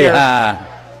 Really high.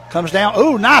 Comes down.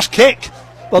 Ooh, nice kick.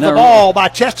 But the ball by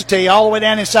Chestatee all the way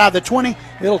down inside the 20.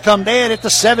 It'll come dead at the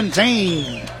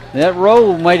 17. That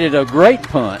roll made it a great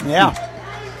punt. Yeah.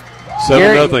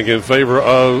 7-0 in favor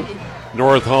of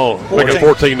North Hall.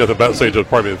 14-0. About to say, just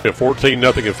probably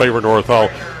 14-0 in favor of North Hall.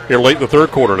 Here late in the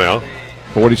third quarter now.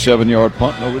 47-yard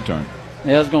punt, no return.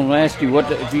 Yeah, I was going to ask you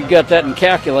if you got that and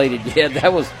calculated yet.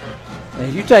 That was,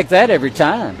 you take that every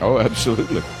time. Oh,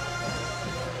 absolutely.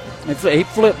 He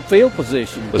flipped field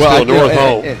position. But still, North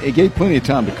Hall. It gave plenty of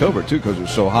time to cover, too, because it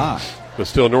was so high. But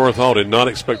still, North Hall did not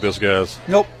expect this, guys.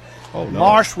 Nope. Oh, no.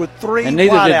 Marsh with 3 and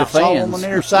neither did the wideouts all on fans. the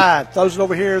near side. Throws it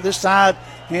over here, this side,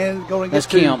 and going to get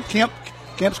to Kemp.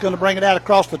 Kemp's going to bring it out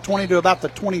across the 20 to about the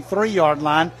 23-yard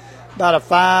line. About a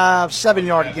 5-7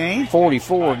 yard gain.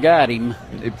 44 got him.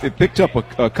 It picked up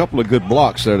a couple of good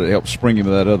blocks there that helped spring him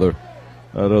that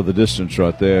other distance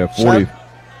right there.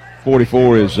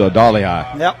 44 is Dolly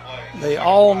High. Yep, the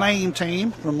all-name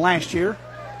team from last year,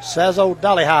 Sazo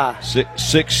Dolly High.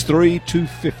 6'3",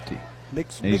 250.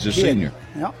 He's a senior.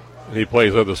 Yep. He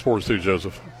plays other sports too,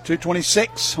 Joseph.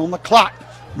 2:26 on the clock.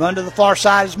 Run to the far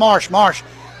side is Marsh. Marsh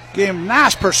gave him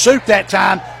nice pursuit that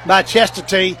time by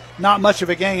Chestatee. Not much of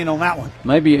a gain on that one.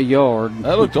 Maybe a yard.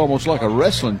 That looked almost like a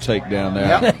wrestling takedown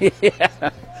there. Yep. Yeah.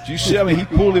 Did you see? I mean, he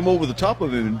pulled him over the top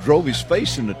of him and drove his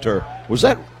face in the turf. Was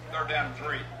that? 3rd down and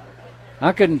 3.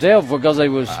 I couldn't tell because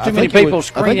there was too many people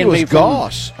screening me. I think it was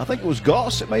Goss. I think it was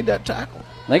Goss that made that tackle.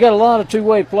 They got a lot of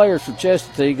two-way players for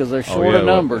Chestatee because they're short of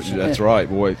numbers. Well, that's right,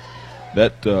 boy.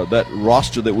 That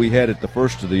roster that we had at the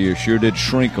first of the year sure did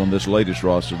shrink on this latest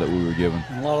roster that we were given.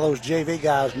 And a lot of those JV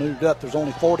guys moved up. There's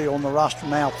only 40 on the roster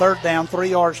now. Third down, 3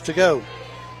 yards to go.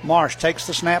 Marsh takes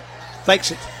the snap, fakes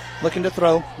it, looking to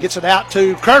throw, gets it out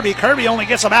to Kirby. Kirby only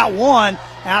gets about one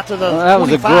out to the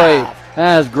 25.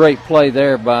 That was a great play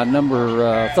there by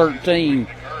number 13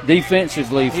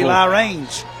 defensively. Eli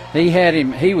Raines. He had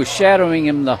him. He was shadowing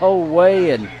him the whole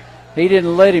way, and he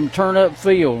didn't let him turn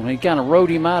upfield. He kind of rode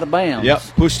him out of bounds. Yep,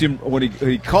 pushed him. When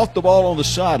he caught the ball on the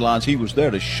sidelines, he was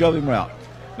there to shove him out.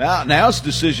 Now it's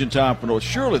decision time for North.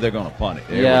 Surely they're going to punt it.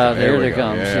 There it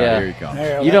comes. There he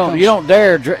comes.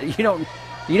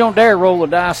 You don't dare roll the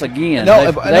dice again.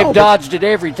 They've dodged it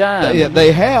every time.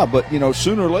 They have, but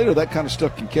sooner or later that kind of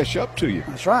stuff can catch up to you.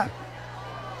 That's right.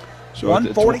 So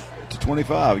 140 to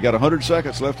 25. You got 100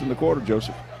 seconds left in the quarter,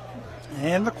 Joseph.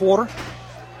 And the quarter.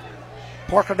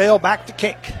 Parkerdale back to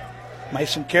kick.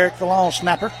 Mason Carrick, the long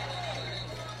snapper.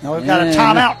 Now we've got a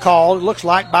timeout call, it looks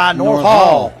like, by North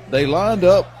Hall. They lined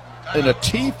up in a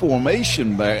T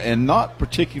formation there and not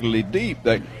particularly deep.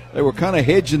 They were kind of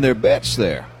hedging their bets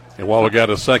there. And while we got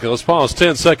a second, let's pause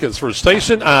 10 seconds for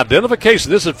station identification.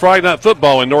 This is Friday Night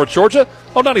Football in North Georgia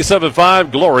on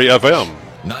 97.5 Glory FM.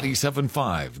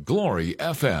 97.5 Glory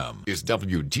FM is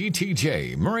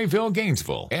WGTJ Murrayville,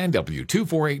 Gainesville, and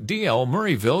W248DL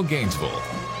Murrayville, Gainesville.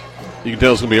 You can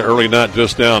tell it's going to be an early night,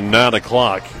 just down 9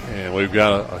 o'clock, and we've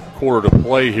got a quarter to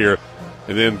play here.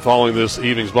 And then following this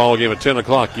evening's ball game at 10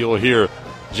 o'clock, you'll hear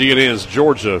GNN's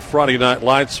Georgia Friday Night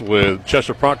Lights with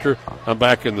Chester Proctor. I'm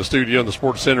back in the studio in the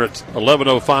Sports Center at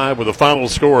 11:05 with the final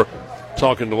score,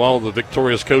 talking to all the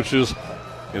victorious coaches,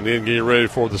 and then getting ready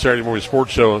for the Saturday morning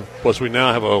sports show. Plus, we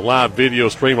now have a live video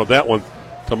stream of that one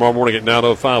tomorrow morning at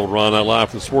 9:05 with Ron Knight live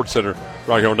from the Sports Center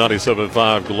right here on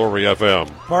 97.5 Glory FM.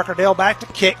 Parkerdale back to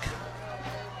kick.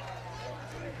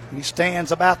 He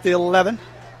stands about the 11.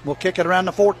 We'll kick it around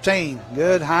the 14.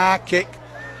 Good high kick.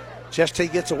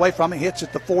 Chestatee gets away from it, hits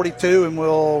at the 42, and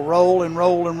will roll and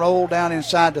roll and roll down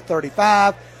inside the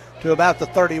 35 to about the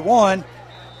 31.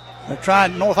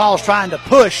 North Hall's trying to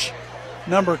push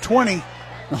number 20,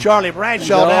 Charlie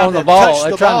Bradshaw, down to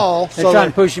touch the ball. They're trying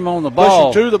to push him on the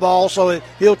ball. Push him to the ball so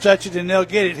he'll touch it and they'll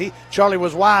get it. Charlie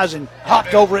was wise and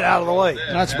hopped over it out of the way.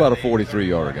 That's about a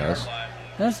 43-yarder, guys.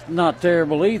 That's not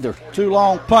terrible either. 2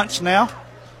 long punts now,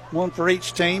 one for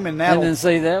each team. And then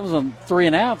see, that was a 3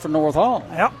 and out for North Hall.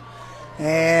 Yep.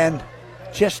 And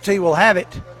Chestatee will have it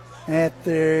at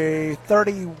the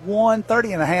 31,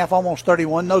 30 and a half, almost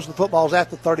 31. Knows the football's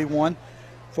at the 31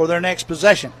 for their next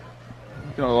possession.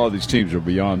 A lot of these teams are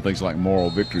beyond things like moral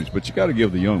victories, but you got to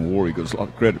give the young War Eagles a lot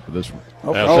of credit for this one.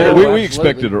 Okay. We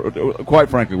expected, quite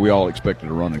frankly, we all expected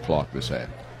a running clock this half,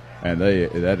 and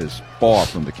that is far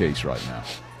from the case right now.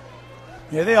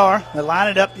 Yeah, they are. They line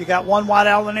it up. You got one wide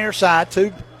out on the near side,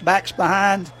 2 backs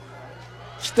behind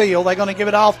Steele. They're going to give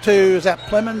it off to, is that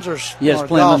Plemons or yes,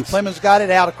 Plemons. Plemons got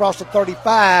it out across the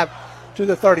 35 to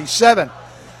the 37.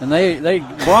 And they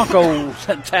Broncos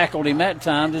tackled him that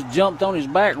time, just jumped on his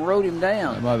back, rode him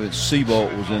down. It might have been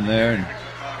Seabolt was in there, and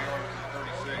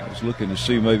I was looking to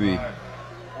see maybe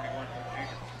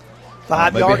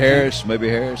 5 maybe yard Harris,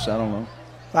 I don't know.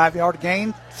 5-yard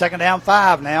gain, 2nd down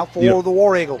 5 now for the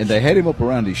War Eagles. And they had him up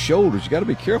around his shoulders. You got to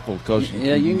be careful because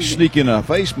you sneak in a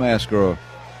face mask or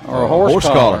a horse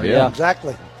collar. Yeah,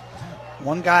 exactly.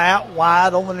 One guy out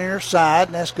wide on the near side,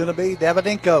 and that's going to be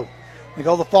Davidenko. They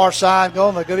go the far side,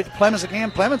 and they give it to Plemons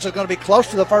again. Plemons is going to be close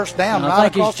to the first down. I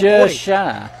think he's just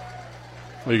shy.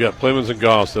 Well, you got Plemons and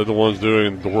Goss. They're the ones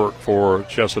doing the work for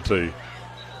Chestatee.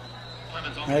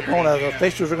 The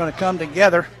officials are going to come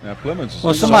together. Now, Plemons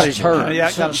is somebody's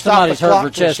hurt. Somebody's hurt for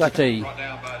Chestatee.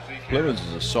 Plemons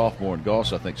is a sophomore, and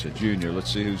Goss, I think, is a junior. Let's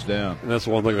see who's down. And that's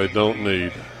one thing they don't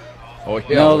need. Oh,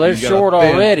 yeah. No, they're short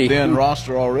already. Thin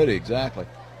roster already, exactly.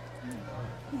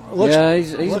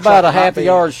 He's about a half a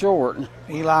yard short.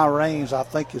 Eli Raines, I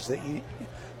think, is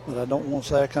but I don't want to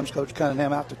say. Here comes Coach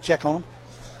Cunningham out to check on him.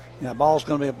 The ball's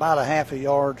going to be about a half a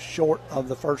yard short of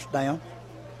the first down.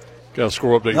 Got a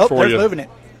score update for you. They're moving it.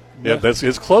 Yeah,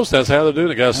 it's close. That's how they're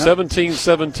doing it, guys.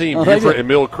 17-17, Beaufort and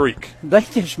Mill Creek. They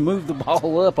just moved the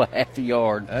ball up a half a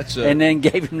yard and then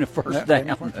gave him the first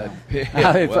down. Well,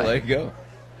 there you go.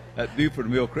 That Beaufort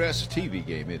and Mill Creek, that's a TV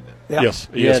game, isn't it? Yeah. Yes,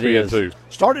 ESPN too.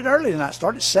 Started early tonight.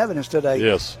 Started at 7 instead of 8.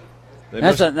 Yes.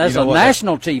 That's a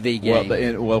national TV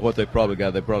game. What they probably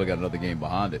got another game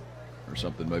behind it or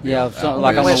something. Maybe. Yeah, something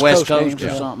like on the West Coast or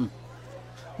something.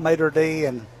 Mater D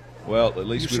and well, at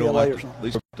least UCLA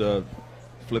we don't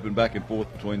flipping back and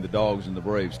forth between the Dogs and the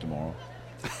Braves tomorrow.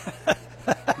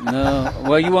 No,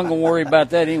 well, you weren't going to worry about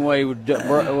that anyway with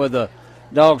the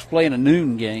Dogs playing a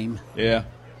noon game. Yeah,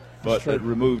 but it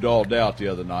removed all doubt the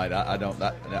other night.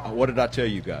 What did I tell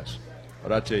you guys?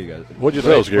 What'd you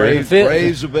tell us, Gary?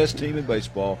 Braves the best team in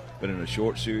baseball, but in a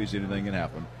short series, anything can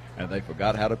happen. And they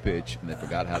forgot how to pitch, and they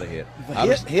forgot how to hit.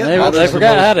 They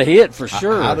forgot how to hit for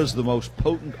sure. How does the most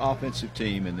potent offensive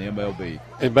team in the MLB?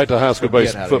 And back to high school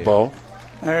baseball football.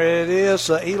 There it is.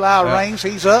 Eli Raines.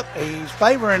 He's up. He's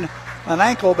favoring an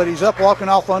ankle, but he's up walking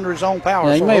off under his own power.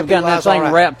 Yeah, he may have gotten that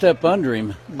thing wrapped up under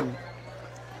him.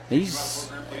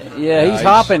 He's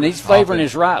hopping. He's favoring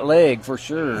his right leg for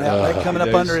sure. Yeah, they're coming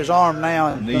up under his arm now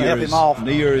and help him off.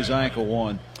 Knee or his ankle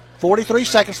one. 43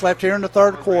 seconds left here in the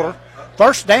third quarter.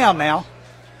 First down now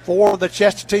for the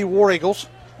Chestatee War Eagles.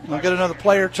 We'll get another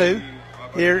player or two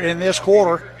here in this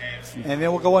quarter, and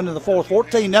then we'll go into the fourth.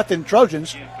 14-0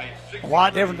 Trojans. A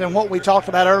lot different than what we talked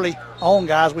about early on,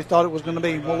 guys. We thought it was going to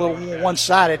be a little more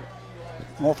one-sided.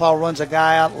 North Hall runs a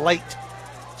guy out late,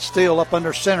 still up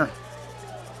under center.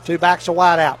 Two backs, a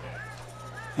wide out.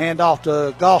 Hand off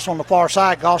to Goss on the far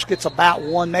side. Goss gets about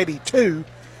one, maybe two,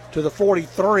 to the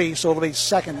 43, so it'll be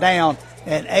second down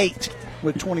and 8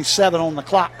 with 27 on the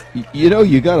clock. You know,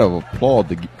 you got to applaud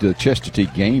the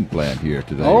Chestatee game plan here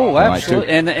today. Oh, absolutely,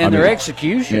 and their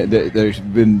execution. Yeah,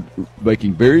 they've been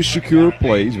making very secure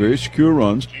plays, very secure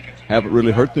runs, haven't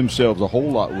really hurt themselves a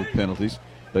whole lot with penalties.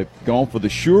 They've gone for the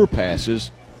sure passes,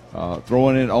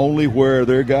 throwing it only where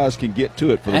their guys can get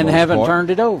to it for the most part. And haven't turned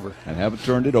it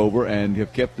over. And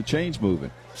have kept the chains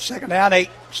moving. Second down, 8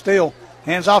 still.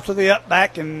 Hands off to the up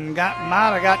back and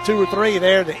might have got 2 or 3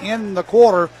 there to end the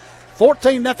quarter.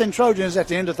 14-0 Trojans at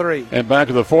the end of 3. And back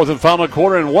to the fourth and final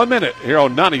quarter in 1 minute here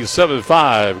on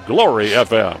 97.5 Glory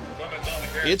FM.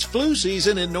 It's flu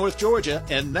season in North Georgia,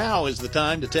 and now is the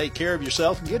time to take care of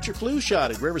yourself and get your flu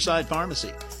shot at Riverside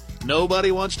Pharmacy.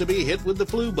 Nobody wants to be hit with the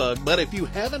flu bug, but if you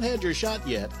haven't had your shot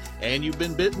yet and you've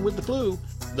been bitten with the flu,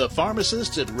 the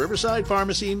pharmacists at Riverside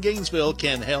Pharmacy in Gainesville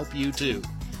can help you too.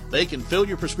 They can fill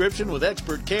your prescription with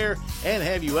expert care and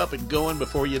have you up and going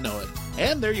before you know it.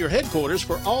 And they're your headquarters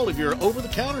for all of your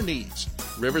over-the-counter needs.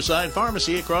 Riverside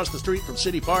Pharmacy across the street from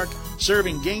City Park,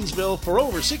 serving Gainesville for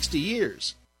over 60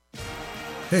 years.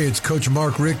 Hey, it's Coach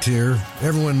Mark Richt here.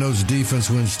 Everyone knows defense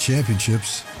wins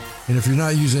championships. And if you're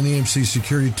not using EMC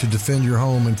Security to defend your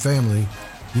home and family,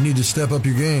 you need to step up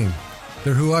your game.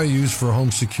 They're who I use for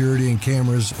home security and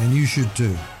cameras, and you should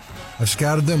too. I've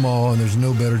scouted them all, and there's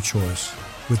no better choice.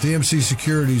 With EMC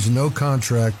Security's no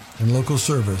contract and local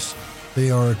service,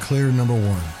 they are a clear number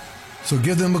one. So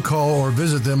give them a call or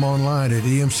visit them online at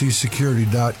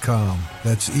emcsecurity.com.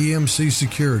 That's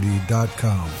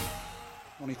emcsecurity.com.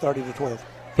 20-30-12.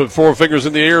 Put 4 fingers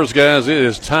in the ears, guys. It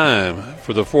is time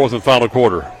for the fourth and final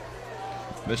quarter.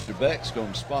 Mr. Beck's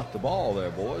going to spot the ball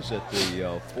there, boys, at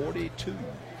the 47.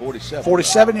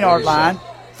 47-yard line.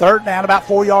 Third down, about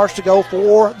 4 yards to go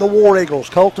for the War Eagles.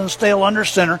 Colton still under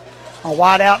center. A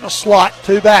wide out in the slot.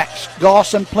 2 backs.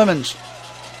 Goss and Plemons.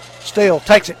 Still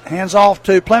takes it. Hands off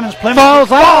to Plemons. Falls out.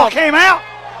 Ball came out.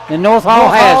 And North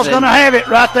Hall's going to have it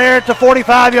right there at the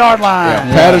 45-yard line.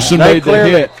 Yeah, Patterson made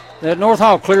the hit. North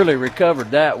Hall clearly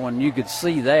recovered that one. You could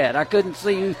see that. I couldn't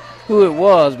see who it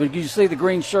was, but you see the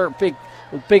green shirt pick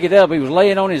it up. He was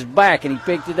laying on his back, and he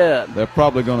picked it up. They're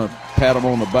probably going to pat him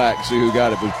on the back and see who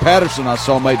got it. But Patterson, I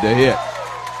saw, made the hit.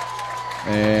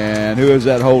 And who is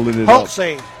that holding it up?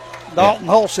 Dalton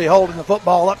Holsey holding the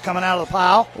football up, coming out of the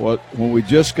pile. Well, when we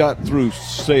just got through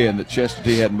saying that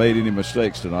Chestatee hadn't made any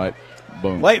mistakes tonight,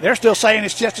 boom. Wait, they're still saying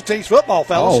it's Chestatee's football,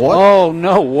 fellas. Oh, what? Oh,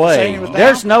 no way.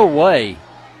 There's no way.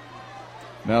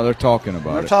 Now they're talking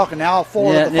about They're talking now.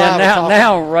 4 of the 5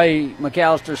 now Ray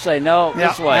McAllister say no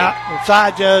this way. Now the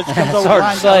side judge comes over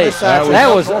hard to say.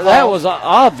 That was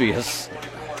obvious.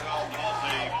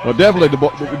 Well,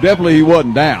 definitely he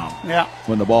wasn't down. Yeah.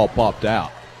 When the ball popped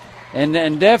out.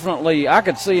 And definitely, I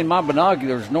could see in my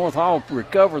binoculars North Hall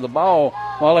recover the ball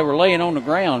while they were laying on the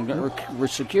ground,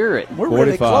 secure it. We're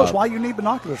really close. Why you need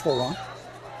binoculars for, Ron?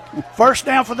 First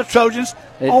down for the Trojans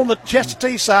on the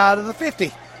Chestatee side of the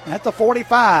 50 at the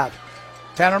 45.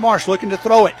 Tanner Marsh looking to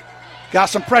throw it. Got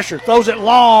some pressure. Throws it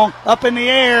long, up in the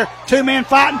air. 2 men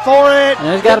fighting for it. And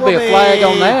there's got to be a flag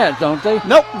on that, don't they?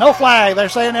 Nope, no flag. They're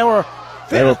saying they were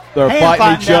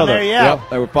fighting each other. There, yeah. Yep,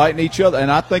 they were fighting each other,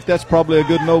 and I think that's probably a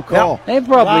good no call. Yep. It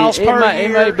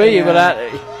may be,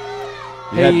 but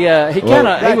he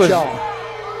was.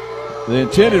 The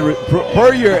intended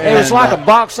Puryear it was like a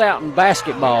box out in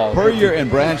basketball. Puryear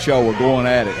and Bradshaw were going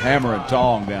at it, hammer and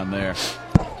tong down there.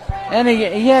 And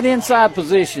he had inside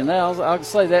position. I'll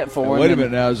say that for him. Wait a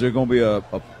minute now. Is there going to be a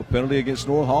penalty against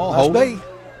North Hall. Must be.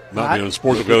 Not being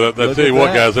sports go. That tell you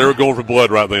what, guys, they were going for blood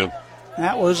right then.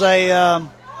 That was a.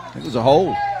 It was a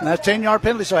hold. That's a 10-yard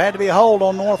penalty, so it had to be a hold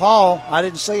on North Hall. I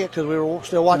didn't see it because we were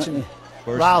still watching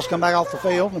Riles come back off the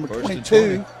field. Number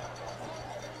 22,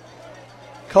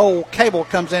 Cole Cable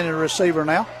comes in as a receiver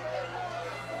now.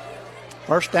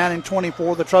 First down and 20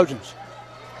 for the Trojans.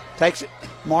 Takes it.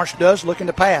 Marsh does, looking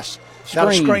to pass. Got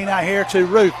a screen out here to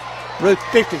Ruth. Ruth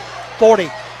 50, 40.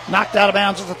 Knocked out of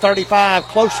bounds at the 35,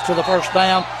 close to the first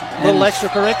down. A little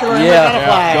extracurricular, and got a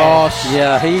flag. Goss.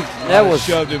 Yeah, that was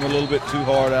shoved him a little bit too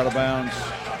hard out of bounds.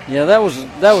 Yeah, that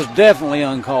was definitely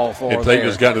uncalled for. And Tate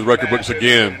just got in the record books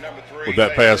again with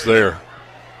that pass there.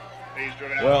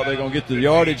 Well, they're going to get the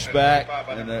yardage back,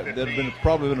 and that would have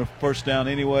probably been a first down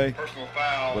anyway.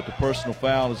 But the personal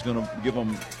foul is going to give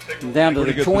them down to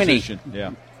the 20. Position.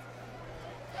 Yeah.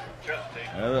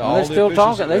 They're still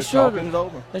talking. They're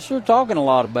sure talking a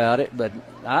lot about it, but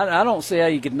I don't see how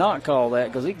you could not call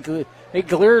that because he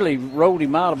clearly rolled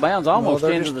him out of bounds almost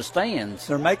into the stands.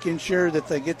 They're making sure that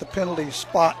they get the penalty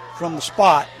spot from the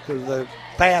spot because the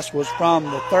pass was from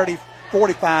the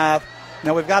 45.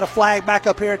 Now we've got a flag back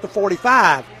up here at the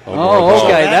 45. Oh,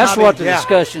 okay. That's what the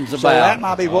discussion's about. So that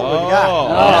might be what we've got. Oh,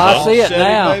 I see it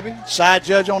now. Side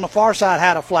judge on the far side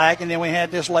had a flag, and then we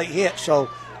had this late hit. So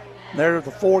there are the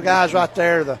four guys right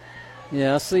there.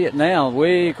 Yeah, I see it now.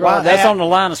 That's on the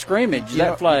line of scrimmage,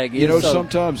 that flag.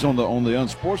 Sometimes on the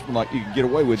unsportsmanlike, you can get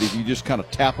away with it. You just kind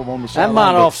of tap them on the side. That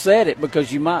might offset it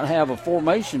because you might have a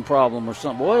formation problem or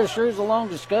something. Boy, it sure is a long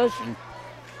discussion.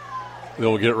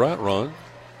 They'll get it right, Ron.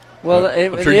 Well,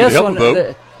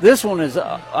 this one is,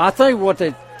 I think what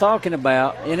they're talking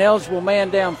about, ineligible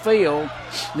man downfield.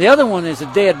 The other one is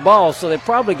a dead ball, so they're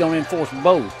probably going to enforce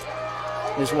both,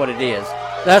 is what it is.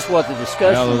 That's what the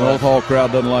discussion was. The North Hall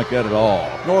crowd doesn't like that at all.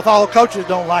 North Hall coaches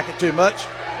don't like it too much.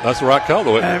 That's the right call,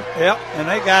 though, isn't it? Yep, and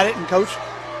they got it, and Coach,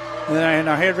 and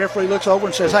our head referee looks over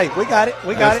and says, hey, we got it,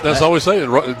 we got it. That's all we're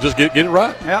saying, just get it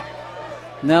right. Yep.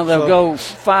 Now they'll go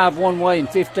 5 one way and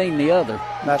 15 the other.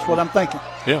 That's what I'm thinking.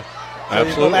 Yeah,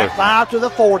 absolutely. So you go back 5 to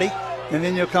the 40, and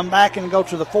then you'll come back and go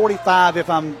to the 45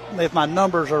 if my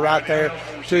numbers are right there,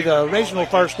 to the original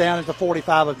first down at the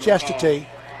 45 of Chestatee.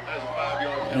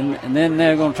 And then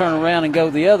they're going to turn around and go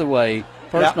the other way.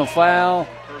 Personal foul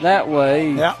that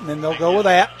way. Yeah, and then they'll go with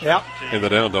that. Yep. And the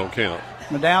down don't count.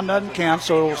 The down doesn't count,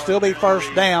 so it'll still be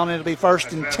first down. It'll be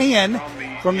 1st and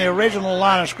 10 from the original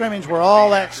line of scrimmage where all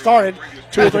that started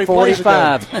 2 or 3 plays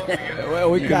ago.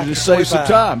 Well, we could just save some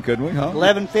time, couldn't we?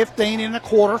 11-15 in the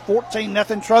quarter,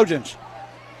 14-0 Trojans.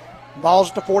 Ball's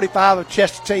at the 45 of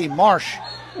Chestatee. Marsh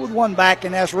with one back,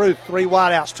 and that's Ruth. 3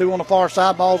 wideouts, 2 on the far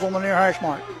side. Ball's on the near hash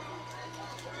mark.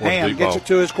 Ham gets it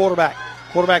to his quarterback.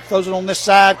 Quarterback throws it on this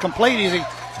side, complete as he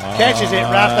catches it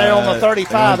right there on the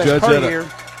 35. That's Puryear.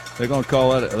 They're going to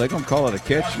call it. They're going to call it a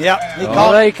catch.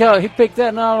 Yep, he picked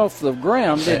that not off the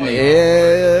ground, didn't he?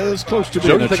 Yeah, it was close to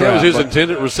being a trap. That was his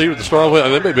intended receiver to start with.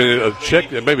 That may be a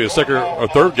check. Maybe a second or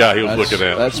third guy he was looking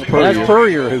at. That's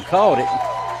Puryear who caught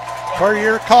it.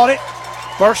 Puryear caught it.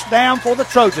 First down for the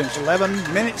Trojans.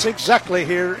 11 minutes exactly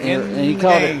here in the game. He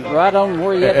caught it right on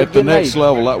where he had at the next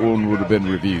level. That one would have been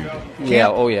reviewed. Yeah.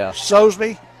 Oh yeah.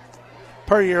 Sosby.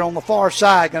 Puryear on the far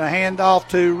side, going to hand off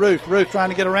to Ruth. Ruth trying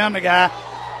to get around the guy.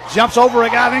 Jumps over a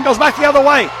guy, then goes back the other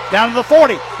way. Down to the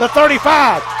 40, the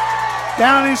 35.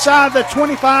 Down inside the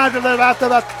 25 to about the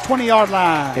 20-yard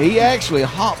line. He actually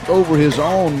hopped over his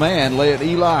own man,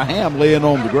 Eli Ham laying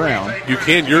on the ground. You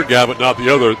can your guy, but not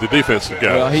the defensive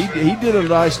guy. Well, he did a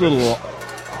nice little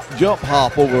jump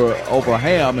hop over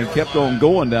Ham and kept on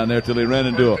going down there till he ran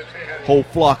into a whole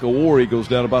flock of war eagles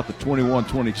down about the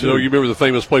 21-22. You remember the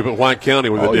famous play at White County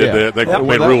where they did that? They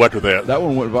made a rule after that. That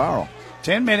one went viral.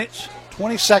 10 minutes,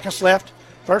 20 seconds left.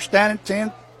 First down and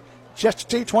 10.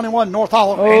 Chestatee 21, North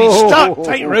Hall. And he's stuck.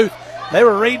 Tate Ruth. They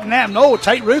were reading that. No,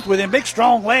 Tate Ruth with him big,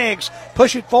 strong legs.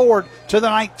 Push it forward to the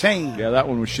 19. Yeah, that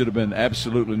one should have been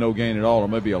absolutely no gain at all, or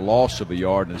maybe a loss of a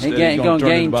yard. Instead, he's going to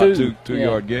gain about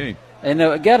two-yard gain.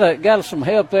 And got some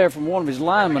help there from one of his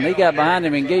linemen. He got behind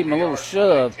him and gave him a little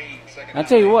shove. I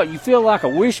tell you what, you feel like a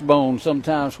wishbone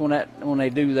sometimes when they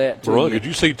do that. Ron, could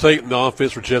you see Tate in the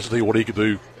offense for Chestatee, what he could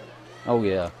do? Oh,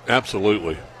 yeah.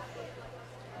 Absolutely.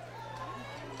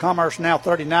 Commerce now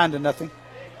 39-0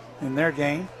 in their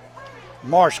game.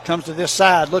 Marsh comes to this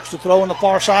side, looks to throw on the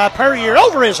far side. Puryear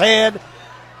over his head.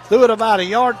 Threw it about a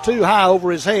yard too high over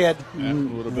his head. That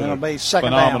would have been a second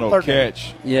phenomenal down,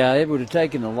 catch. Yeah, it would have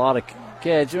taken a lot of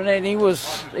catch. And he was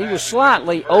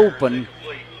slightly open.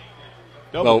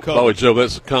 By the way, Joe,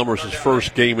 that's Commerce's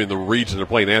first game in the region. They're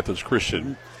playing Athens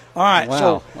Christian. All right,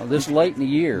 wow. This late in the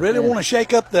year. Really want to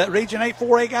shake up the Region 8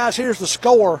 4A guys. Here's the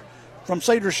score from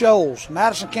Cedar Shoals.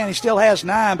 Madison County still has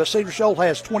 9, but Cedar Shoals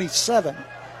has 27.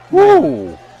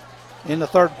 Woo! In the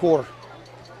third quarter.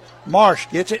 Marsh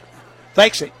gets it,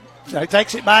 fakes it. So he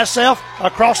takes it by himself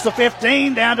across the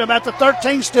 15, down to about the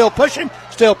 13, still pushing.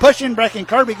 Breaking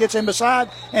Kirby gets in beside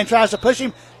and tries to push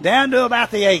him down to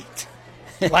about the 8.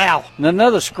 Wow.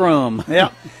 Another scrum.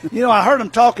 Yeah. You know, I heard them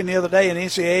talking the other day in the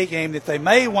NCAA game that they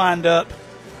may wind up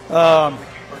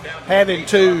having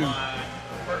to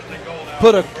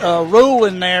put a rule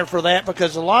in there for that,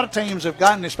 because a lot of teams have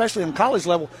gotten, especially on college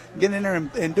level, getting in there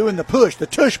and doing the push, the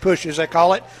tush push as they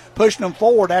call it, pushing them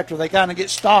forward after they kind of get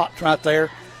stopped right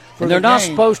there. And they're not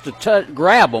supposed to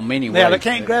grab them anyway. Yeah, they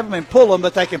can't grab them and pull them,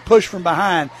 but they can push from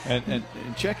behind. And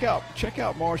check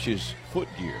out Marsh's foot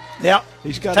gear. Yeah,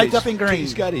 he's got taped up in green.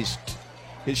 He's got his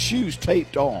shoes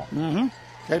taped on. Mm-hmm.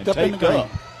 Taped up in the green.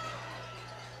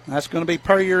 That's going to be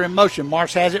Puryear in motion.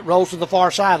 Marsh has it, rolls to the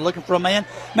far side, looking for a man.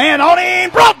 Man on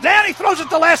him, brought down. He throws it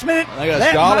the last minute. I think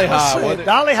that's Dolly High.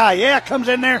 Dolly High, yeah, comes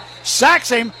in there, sacks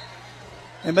him.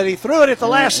 But he threw it at the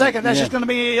last second. That's just going to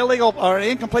be illegal or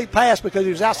incomplete pass because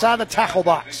he was outside the tackle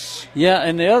box. Yeah,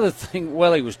 and the other thing,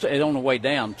 well, he was on the way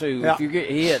down, too. Yeah. If you get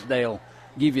hit, they'll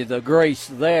give you the grace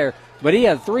there. But he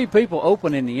had 3 people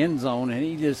open in the end zone, and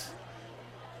he just,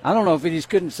 I don't know if he just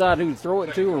couldn't decide who to throw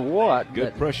it to or what.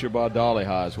 Good pressure by Dolly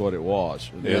High is what it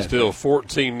was. Yeah, still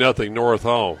 14-0 North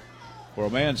Hall. For a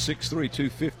man 6'3",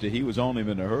 250, he was on him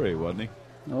in a hurry, wasn't he?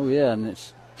 Oh, yeah, and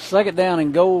it's second down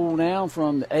and goal now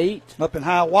from the 8. Up in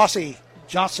Hiawassee,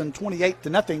 Johnson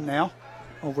 28-0 now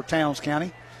over Towns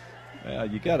County.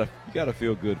 You gotta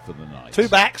feel good for the Knights. 2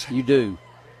 backs. You do.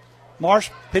 Marsh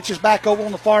pitches back over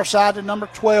on the far side to number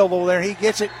 12 over there. He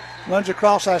gets it, runs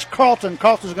across as Carlton.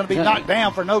 Carlton's going to be knocked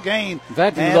down for no gain. In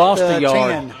fact, he lost a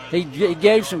yard. He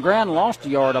gave some ground and lost a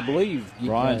yard, I believe.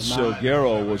 Brian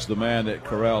Silguero was the man that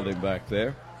corralled him back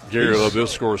there. Gary LaBelle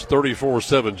scores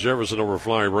 34-7 Jefferson over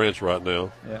Flowery Branch right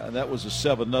now. Yeah, and that was a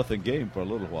 7-0 game for a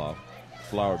little while.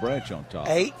 Flowery Branch on top.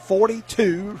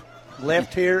 8:42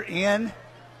 left here in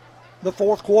the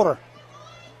fourth quarter.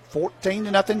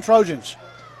 14-0 Trojans.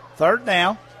 Third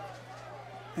down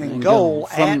and goal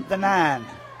at the 9.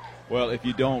 Well, if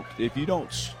you don't,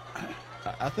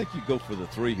 I think you go for the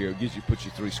 3 here. It puts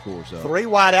you 3 scores up. 3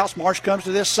 wideouts. Marsh comes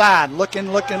to this side,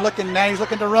 looking. Now he's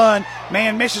looking to run.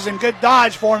 Man misses him. Good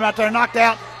dodge for him out there. Knocked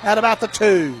out at about the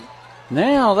 2.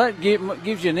 Now that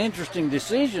gives you an interesting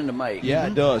decision to make. Yeah,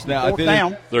 it does. Now, fourth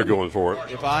down. They're going for it.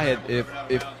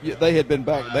 If they had been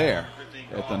back there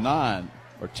at the 9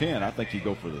 or 10, I think you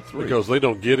go for the 3. Because they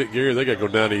don't get it, Gary. They got to go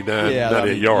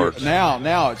 98 yards.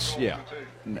 Now it's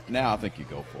now I think you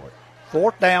go for it.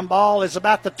 Fourth down, ball is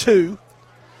about the 2.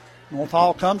 North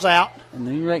Hall comes out. And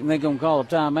you reckon they're going to call a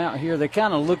timeout here? They're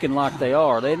kind of looking like they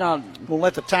are. They're not going to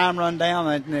let the time run down.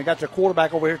 And they got their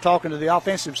quarterback over here talking to the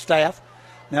offensive staff.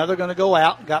 Now they're going to go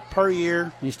out. Got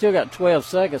Puryear. You still got 12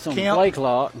 seconds on the play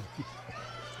clock.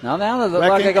 Now they look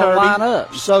like they're Kirby, going to line up.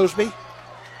 Sosby.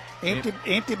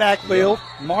 Empty backfield.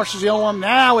 Marsh is the only one.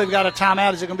 Now we've got a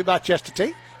timeout. Is it going to be by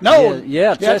Chestatee? No.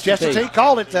 Yeah, Chestatee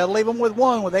called it. They'll leave them with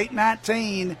 1 with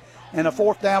 8:19 and a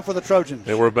fourth down for the Trojans.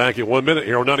 And we're back in 1 minute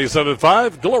here on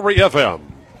 97.5 Glory FM.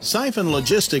 Siphon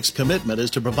Logistics' commitment is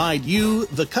to provide you,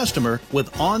 the customer,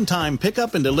 with on-time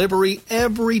pickup and delivery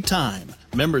every time.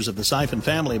 Members of the Siphon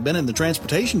family have been in the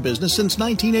transportation business since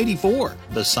 1984.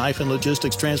 The Siphon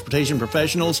Logistics transportation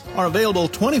professionals are available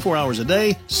 24 hours a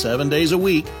day, 7 days a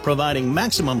week, providing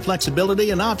maximum flexibility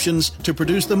and options to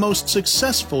produce the most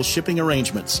successful shipping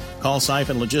arrangements. Call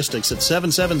Siphon Logistics at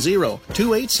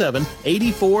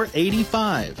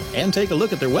 770-287-8485 and take a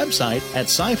look at their website at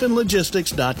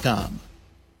siphonlogistics.com.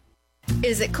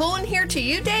 Is it cool in here to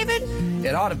you, David?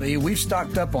 It ought to be. We've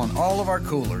stocked up on all of our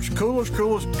coolers. Coolers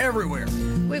everywhere.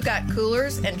 We've got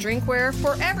coolers and drinkware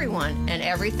for everyone and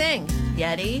everything.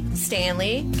 Yeti,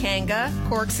 Stanley, Kanga,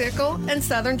 Corksicle, and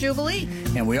Southern Jubilee.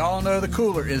 And we all know the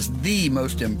cooler is the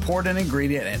most important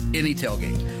ingredient at any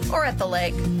tailgate. Or at the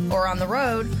lake, or on the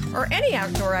road, or any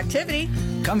outdoor activity.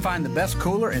 Come find the best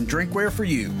cooler and drinkware for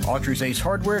you. Autry's Ace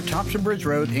Hardware, Thompson Bridge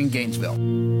Road in Gainesville.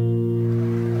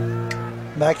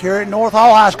 Back here at North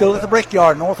Hall High School at the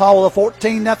Brickyard. North Hall with a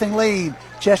 14-0 lead.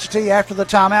 Chestatee, after the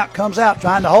timeout, comes out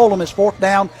trying to hold them. It's fourth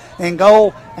down and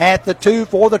goal at the 2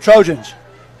 for the Trojans.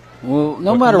 Well,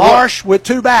 no matter Marsh with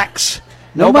 2 backs.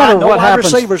 No matter what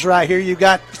happens. Receivers right here. You've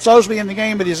got Sosby in the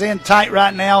game, but he's in tight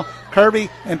right now.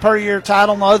 Kirby and Puryear tight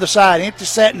on the other side. Empty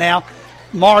set now.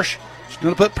 Marsh is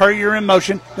going to put Puryear in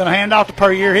motion. Going to hand off to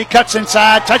Puryear. He cuts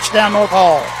inside. Touchdown, North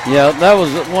Hall. Yeah, that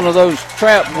was one of those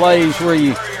trap plays where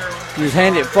you just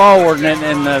hand it forward,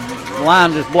 and the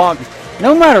line just blocked.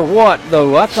 No matter what,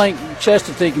 though, I think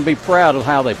Chestatee can be proud of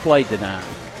how they played tonight.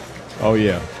 Oh,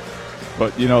 yeah.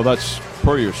 But, that's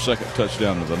Puryear's second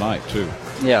touchdown of the night, too.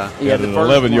 Yeah. He had an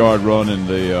 11-yard run in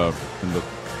the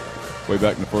way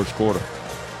back in the first quarter.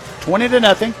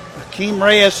 20-0. Akeem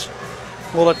Reyes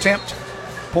will attempt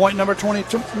point number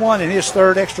 21 in his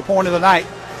third extra point of the night.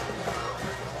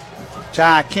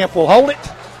 Ty Kemp will hold it.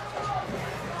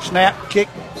 Snap, kick,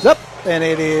 up, and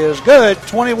it is good.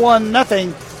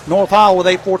 21-0. North Hall with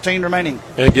 8:14 remaining.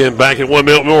 And again, back in 1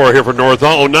 minute more here for North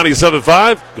Hall on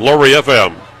 97.5 Glory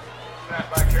FM.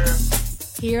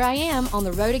 Here I am on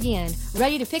the road again,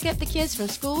 ready to pick up the kids from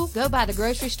school, go by the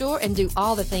grocery store, and do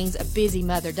all the things a busy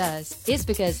mother does. It's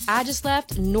because I just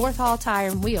left North Hall Tire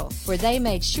and Wheel, where they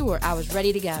made sure I was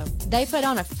ready to go. They put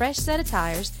on a fresh set of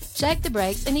tires, checked the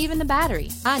brakes, and even the battery.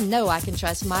 I know I can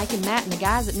trust Mike and Matt and the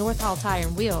guys at North Hall Tire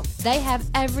and Wheel. They have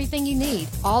everything you need,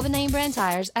 all the name brand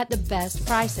tires at the best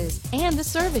prices, and the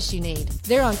service you need.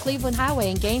 They're on Cleveland Highway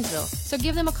in Gainesville, so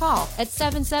give them a call at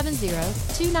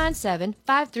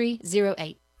 770-297-5308.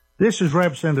 This is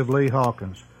Representative Lee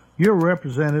Hawkins, your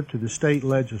representative to the state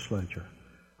legislature.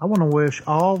 I want to wish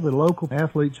all the local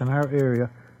athletes in our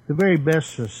area the very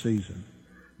best this season.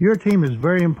 Your team is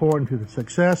very important to the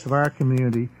success of our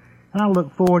community, and I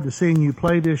look forward to seeing you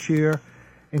play this year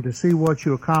and to see what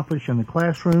you accomplish in the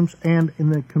classrooms and in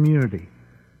the community.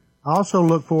 I also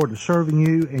look forward to serving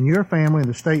you and your family in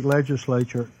the state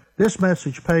legislature. This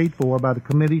message paid for by the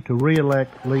committee to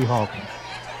re-elect Lee Hawkins.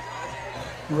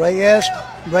 Reyes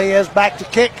back to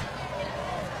kick.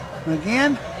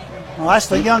 Again, well, that's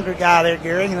the younger guy there,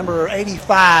 Gary. Number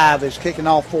 85 is kicking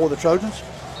off for the Trojans.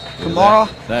 Kamara.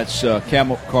 That's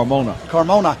Carmona.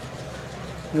 Carmona.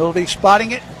 He'll be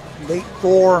spotting it. Late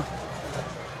for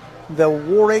the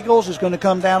War Eagles is going to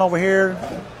come down over here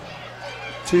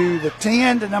to the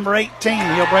 10 to number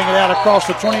 18. He'll bring it out across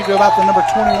the 20 to about the number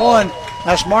 21.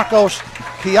 That's Marcos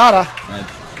Chiata. And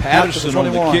Patterson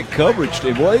on the kick coverage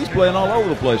team. Boy, he's playing all over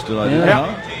the place tonight.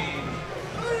 Yeah.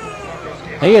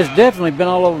 He has definitely been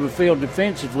all over the field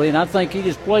defensively, and I think he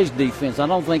just plays defense. I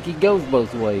don't think he goes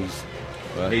both ways.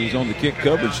 Well, he's on the kick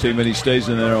coverage team, and he stays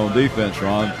in there on defense,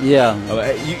 Ron. Yeah.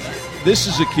 This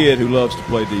is a kid who loves to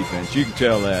play defense. You can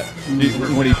tell that.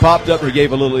 When he popped up, he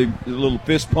gave a little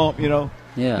fist pump, Yeah.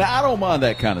 Now, I don't mind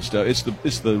that kind of stuff.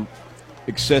 It's the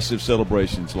excessive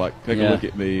celebrations, like take a look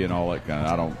at me and all that kind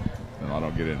of. I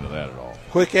don't get into that at all.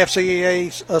 Quick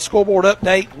FCEA scoreboard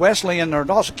update. Wesleyan or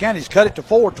Dawson County's cut it to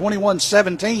 4,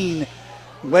 21-17.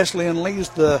 Wesleyan leads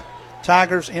the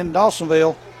Tigers in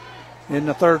Dawsonville in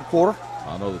the third quarter.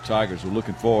 I know the Tigers are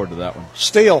looking forward to that one.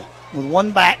 Still with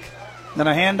one back. Then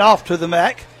a handoff to the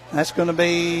back. That's going to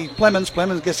be Clemens.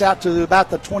 Clemens gets out to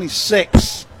about the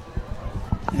 26.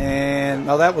 And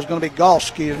that was going to be Goss.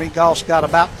 Excuse me. Goss got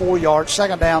about 4 yards.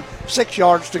 Second down, 6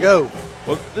 yards to go.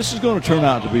 Well, this is going to turn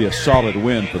out to be a solid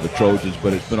win for the Trojans,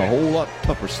 but it's been a whole lot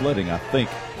tougher sledding, I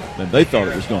think, than they thought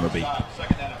it was going to be.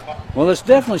 Well, it's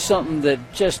definitely something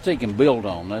that Chestatee can build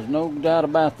on. There's no doubt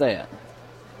about that.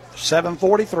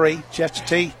 7:43,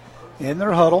 Chestatee in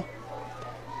their huddle.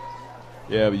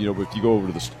 Yeah, but if you go over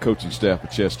to the coaching staff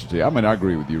at Chestatee, I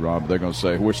agree with you, Ron, but they're going to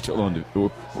say we still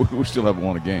haven't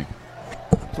won a game.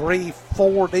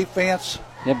 3-4 defense.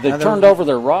 Yeah, but they turned over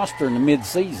their roster in the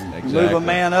midseason. Exactly. Move a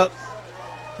man up.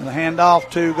 And the handoff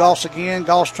to Goss again.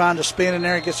 Goss trying to spin in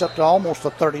there. He gets up to almost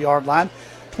the 30-yard line.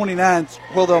 29,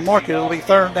 well, they'll mark it. It'll be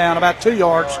third down, about 2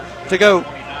 yards to go.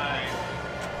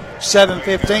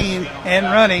 7:15 and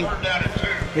running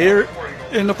here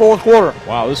in the fourth quarter.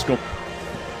 Wow, this is going.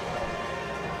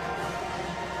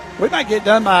 We might get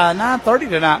done by 9:30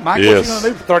 tonight, Mike. Yes. What are you going to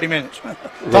do for 30 minutes?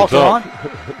 Talk to Ron.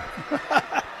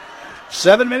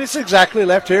 7 minutes exactly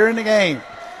left here in the game.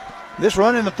 This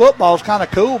run in the football is kind of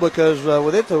cool because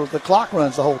with it, the clock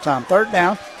runs the whole time. Third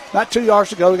down, about 2 yards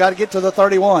to go. We got to get to the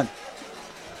 31.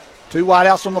 Two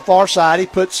wideouts on the far side. He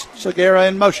puts Segura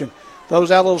in motion. Throws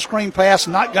out a little screen pass.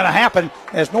 Not going to happen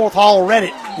as North Hall read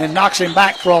it and knocks him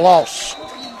back for a loss.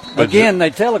 But again, they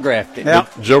telegraphed it.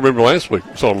 Yep. Joe, remember last week,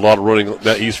 we saw a lot of running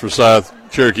that East Forsyth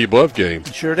Cherokee Bluff game.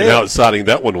 Sure did. And how exciting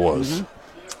that one was.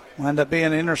 Mm-hmm. Wound up being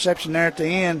an interception there at the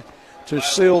end to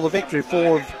seal the victory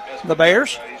for the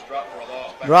Bears.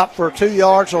 Drop for 2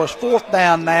 yards, so it's fourth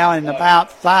down now in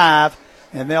about 5,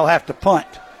 and they'll have to punt.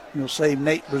 You'll see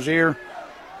Nate Brazier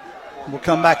will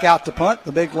come back out to punt,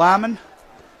 the big lineman,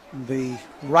 the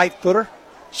right footer.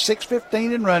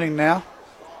 6:15 in running now.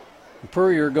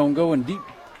 Puryear going to go in deep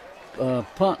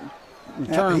punt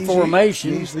return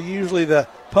formation. He's usually the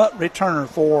punt returner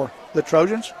for the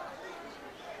Trojans.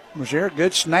 Brazier,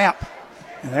 good snap.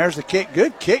 And there's the kick.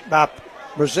 Good kick by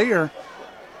Brazier.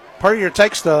 Puryear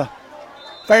takes the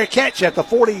fair catch at the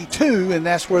 42, and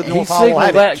that's where the North He Hall will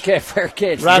have signaled it. that fair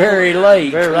catch very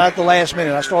late. Right at the last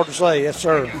minute. I started to say, yes,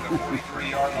 sir.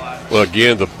 Well,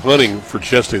 again, the punting for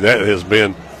Chestatee, that has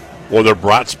been one of their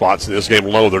bright spots in this game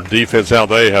alone. Their defense, how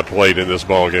they have played in this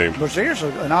ball game. Brazier's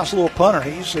a nice little punter.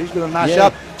 He's doing a nice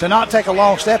job. To not take a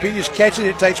long step, he just catches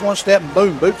it, takes one step, and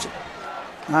boom, boots it.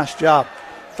 Nice job.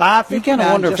 5:59. You kind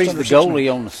of wonder if he's the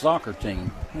goalie on the soccer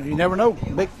team. You never know.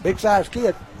 Big size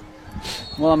kid.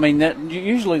 Well, I mean,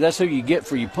 usually that's who you get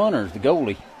for your punters, the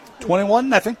goalie.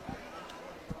 21-0.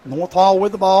 North Hall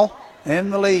with the ball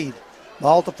and the lead.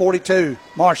 Ball to 42.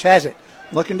 Marsh has it.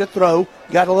 Looking to throw.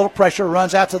 Got a little pressure.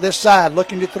 Runs out to this side.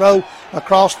 Looking to throw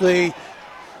across the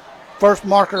first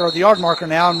marker or the yard marker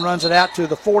now and runs it out to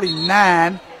the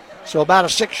 49. So about a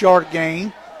 6-yard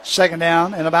gain. Second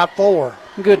down and about 4.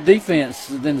 Good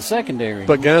defense in the secondary.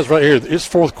 But, guys, right here, it's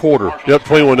fourth quarter. You're up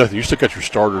 21-0. You still got your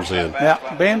starters in.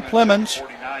 Yeah, Ben Clemens.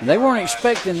 They weren't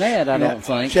expecting that, I don't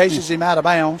think. Chases him out of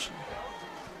bounds.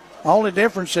 Only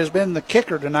difference has been the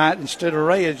kicker tonight. Instead of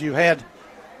Reyes, you had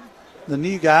the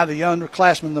new guy, the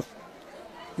underclassman,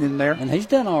 in there. And he's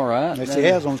done all right. Yes, he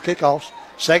has on his kickoffs.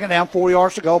 Second down, 4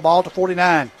 yards to go. Ball to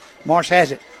 49. Marsh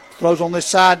has it. Throws on this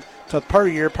side to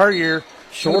Puryear. Puryear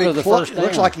short of the first down.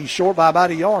 Looks like he's short by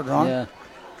about a yard, Ron. Yeah.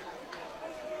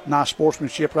 Nice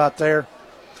sportsmanship right there.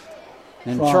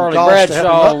 And Charlie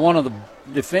Bradshaw, one of the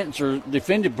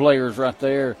defended players right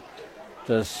there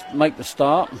to make the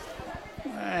stop.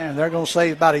 And they're going to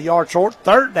say about a yard short.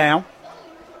 Third down.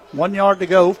 1 yard to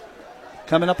go.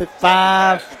 Coming up at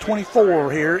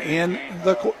 5:24 here in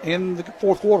the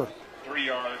fourth quarter. 3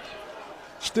 yards.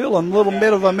 Still a little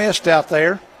bit of a mist out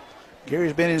there.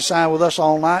 Gary's been inside with us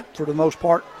all night for the most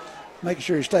part, making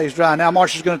sure he stays dry. Now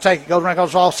Marsh is going to take it. Goes around,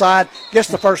 goes offside. Gets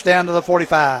the first down to the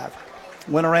 45.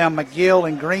 Went around McGill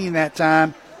and Green that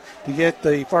time to get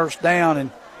the first down.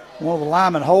 And one of the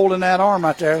linemen holding that arm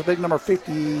right there, big number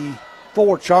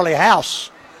 54, Charlie House,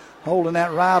 holding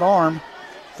that right arm.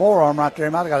 Forearm right there.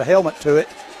 He might have got a helmet to it.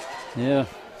 Yeah.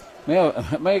 Well,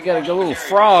 may have got a little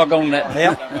frog on that.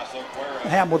 Yep.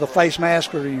 Happened with a face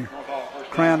mask or your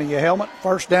crown and your helmet.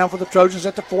 First down for the Trojans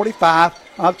at the 45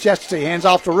 of Chestatee. Hands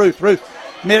off to Ruth. Ruth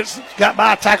got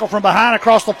by a tackle from behind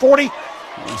across the 40.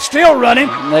 Still running.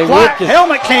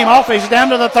 Helmet came off. He's down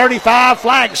to the 35.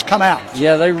 Flags come out.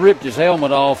 Yeah, they ripped his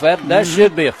helmet off. That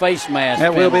should be a face mask.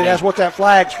 That will be. That's what that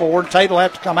flag's for. Tate will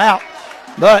have to come out.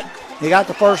 But he got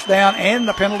the first down and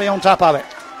the penalty on top of it.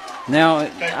 Now,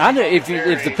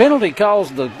 if the penalty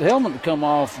caused the helmet to come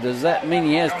off, does that mean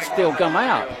he has to still come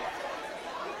out?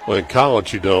 Well, in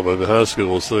college you don't, but in high school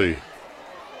we'll see.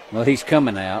 Well, he's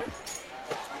coming out.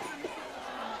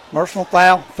 Personal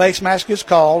foul. Face mask is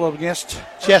called against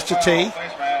Chestatee.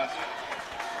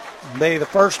 The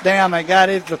first down, they got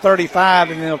it to 35,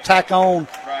 and they'll tack on.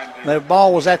 The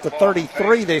ball was at the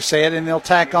 33, they said, and they'll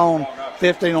tack on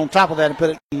 15 on top of that and put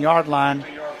it in the yard line.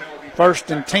 First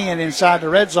and 10 inside the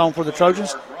red zone for the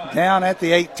Trojans, down at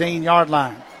the 18-yard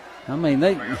line. I mean,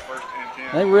 they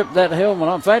ripped that helmet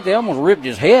off. In fact, they almost ripped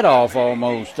his head off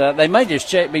almost. They may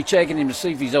just be checking him to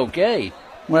see if he's okay.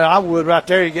 Well, I would right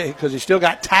there because he still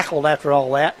got tackled after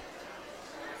all that.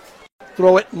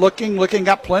 Throw it, looking,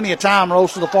 got plenty of time,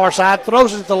 rolls to the far side,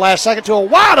 throws it at the last second to a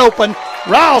wide open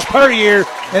Riles Puryear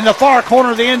in the far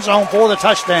corner of the end zone for the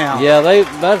touchdown. Yeah,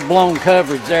 that's blown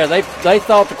coverage there. They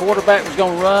thought the quarterback was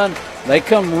going to run. They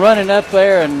come running up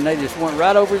there, and they just went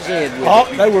right over his head.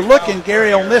 They were looking,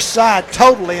 Gary, on this side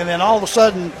totally, and then all of a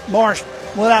sudden Marsh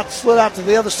slid out to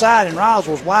the other side, and Riles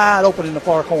was wide open in the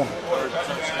far corner.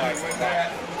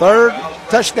 Third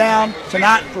touchdown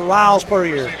tonight for Riles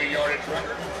Puryear.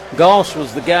 Goss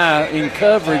was the guy in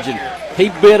coverage, and he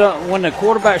bit up when the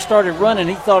quarterback started running.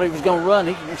 He thought he was going to run.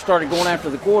 He started going after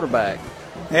the quarterback.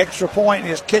 Extra point,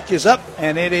 his kick is up,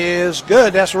 and it is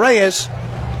good. That's Reyes.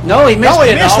 No, he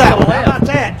missed that one. How about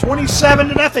that?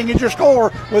 27-0 is your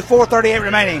score with 4:38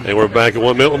 remaining. And we're back at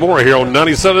 1 minute more here on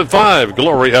 97.5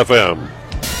 Glory FM.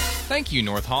 Thank you,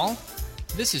 North Hall.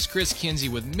 This is Chris Kinsey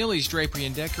with Millie's Drapery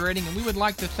and Decorating, and we would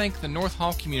like to thank the North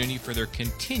Hall community for their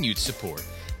continued support.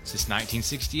 Since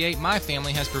 1968, my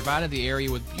family has provided the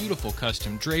area with beautiful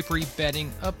custom drapery,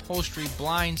 bedding, upholstery,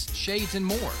 blinds, shades, and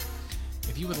more.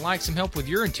 If you would like some help with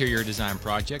your interior design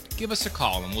project, give us a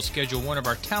call and we'll schedule one of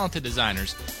our talented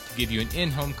designers to give you an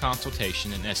in-home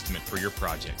consultation and estimate for your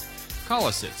project. Call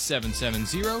us at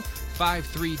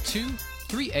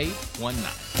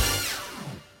 770-532-3819.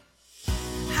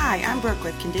 Hi, I'm Brooke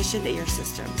with Conditioned Air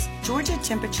Systems. Georgia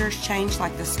temperatures change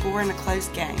like the score in a close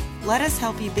game. Let us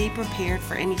help you be prepared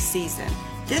for any season.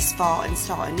 This fall,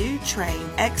 install a new Trane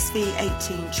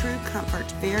XV18 True Comfort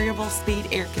Variable Speed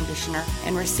Air Conditioner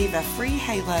and receive a free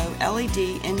Halo LED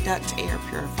Induct Air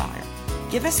Purifier.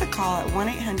 Give us a call at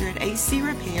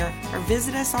 1-800-AC-REPAIR or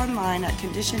visit us online at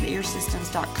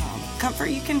conditionedairsystems.com. Comfort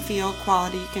you can feel,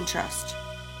 quality you can trust.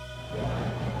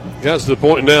 Guys, to the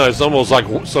point now, it's almost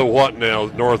like, so what now?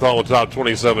 North Hall on top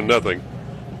 27-0.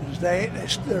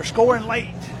 They're scoring late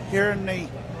here in the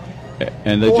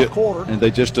and fourth quarter. And they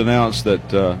just announced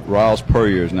that Riles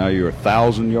Purrier is now your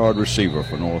 1,000-yard receiver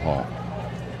for North Hall.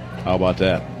 How about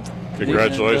that?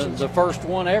 Congratulations. The first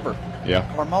one ever. Yeah.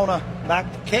 Carmona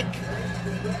back to kick.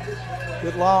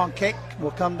 Good long kick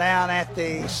will come down at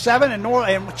the 7, and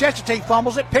Chestatee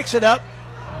fumbles it, picks it up,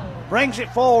 brings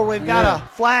it forward. We've got a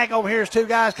flag over here. There's two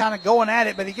guys kind of going at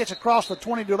it, but he gets across the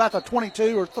 20 to about the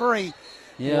 22 or 3.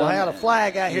 Yeah. We'll have a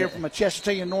flag out here from a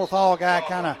Chestatee and North Hall guy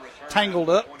kind of tangled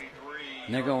up.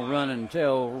 And they're going to run and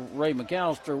tell Ray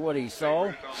McAllister what he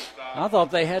saw. I thought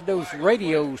they had those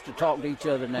radios to talk to each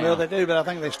other now. Well, they do, but I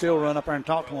think they still run up there and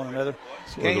talk to one another.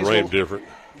 Well, the rain different.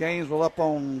 Gainesville up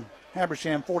on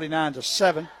Habersham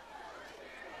 49-7.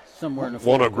 Somewhere in the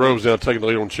Walnut Grove's now taking the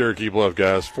lead on Cherokee Bluff,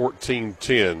 guys,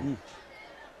 14-10.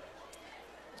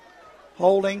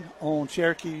 Holding on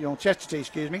Chestatee,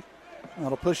 excuse me.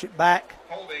 That'll push it back.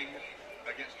 Holding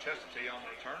against Chestatee on the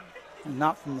return. And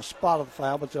not from the spot of the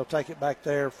foul, but they'll take it back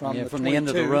there from the 22. The end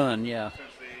of the run, yeah.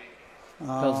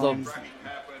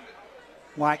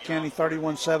 White County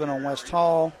 31-7 on West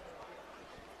Hall.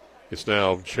 It's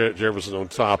now Jefferson on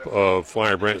top of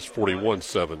Flyer Branch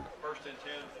 41-7.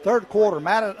 Third quarter,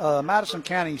 Madison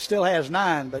County still has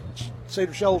 9, but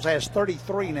Cedar Shoals has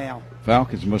 33 now.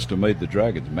 Falcons must have made the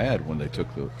Dragons mad when they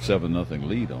took the 7-0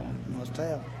 lead on them. Must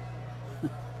have.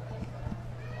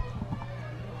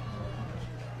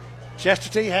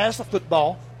 Chestatee has the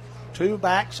football. 2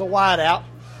 backs, a wide out.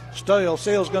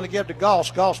 Seal's going to give to Goss.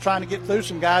 Goss trying to get through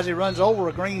some guys. He runs over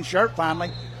a green shirt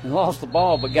finally. He lost the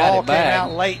ball, but got it back. Ball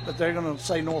came out late, but they're going to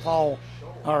say North Hall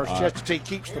or Chestatee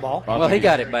keeps the ball. Well, he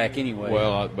got it back anyway.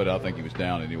 Well, but I think he was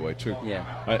down anyway too. Yeah.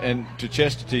 And to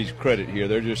Chestatee's credit here,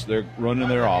 they're running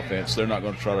their offense. They're not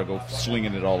going to try to go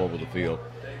slinging it all over the field.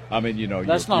 I mean,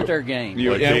 that's not their game.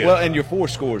 And you're 4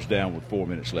 scores down with 4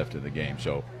 minutes left in the game,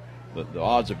 so the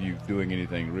odds of you doing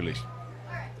anything really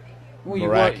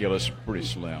miraculous pretty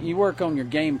slim. You work on your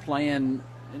game plan,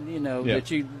 that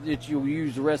you'll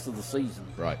use the rest of the season.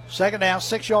 Right. Second down,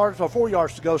 4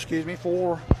 yards to go,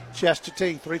 for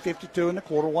Chestatee. 3:52 in the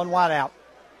quarter, 1 wide out.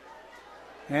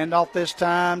 Handoff this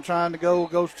time, trying to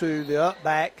goes to the up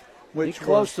back, which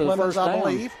close to the Clemens, first I down.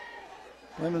 believe.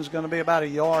 Clemens going to be about a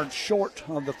yard short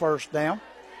of the first down.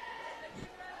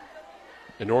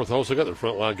 And North also got their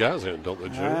front line guys in, don't they,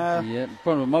 Joe? Yeah,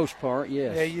 for the most part,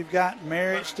 yes. Yeah, you've got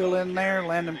Merritt still in there,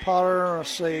 Landon Potter, let's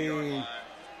see,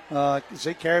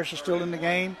 Zeke Harris is still in the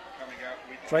game.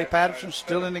 Trey Patterson's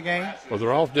still in the game. Well,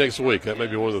 they're off next week. That may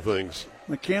be one of the things.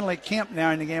 McKinley Kemp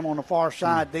now in the game on the far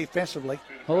side defensively.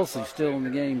 Hulsey's still in the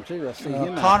game, too. I see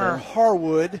him Connor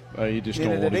Harwood you just in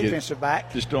don't the want to defensive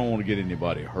back. Just don't want to get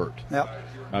anybody hurt. Yep.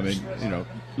 I mean,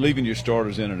 leaving your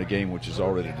starters in a game which is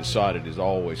already decided is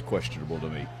always questionable to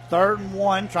me. 3rd and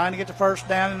 1, trying to get the first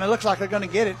down, and it looks like they're going to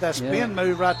get it. That spin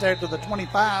move right there to the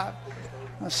 25.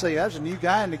 Let's see, that's a new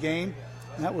guy in the game.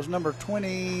 That was number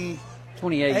 28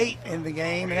 in the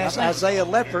game, and that's Isaiah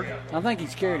Leopard. I think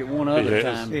he's carried it one other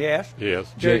time. Yes.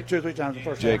 Jake, 2 or 3 times the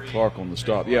first Jake time. Clark on the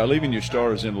stop. Yeah, leaving your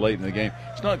starters in late in the game.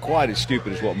 It's not quite as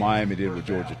stupid as what Miami did with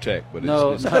Georgia Tech, but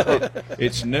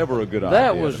it's never a good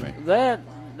idea.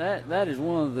 That is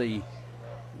one of the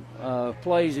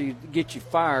plays that get you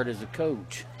fired as a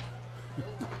coach.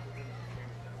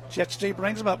 Chestatee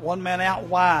brings him up, 1 man out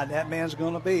wide. That man's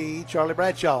going to be Charlie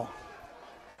Bradshaw.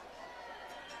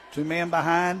 2 men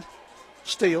behind.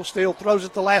 Steele throws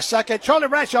it the last second. Charlie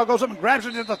Bradshaw goes up and grabs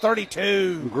it at the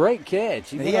 32. Great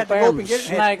catch. He had to go up and get it.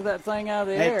 Snag that thing out of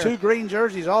the air. Had 2 green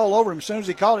jerseys all over him as soon as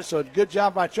he caught it, so good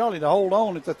job by Charlie to hold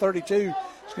on at the 32.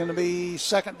 It's going to be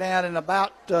 2nd down and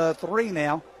about 3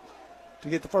 now to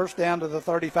get the first down to the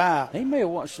 35. He may have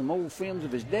watched some old films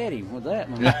of his daddy with that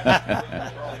one.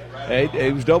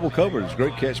 It was double covered. It's a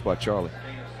great catch by Charlie.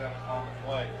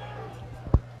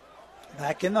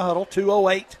 Back in the huddle,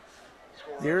 2:08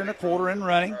 here in the quarter and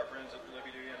running.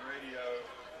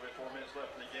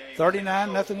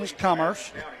 39-0 is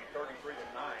Commerce.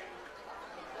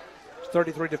 It's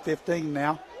 33-15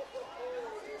 now.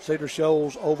 Cedar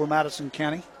Shoals over Madison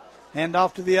County. Hand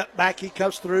off to the up back. He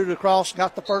cuts through to cross,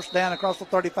 got the first down across the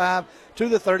 35 to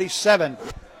the 37.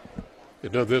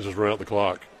 It does this is run out the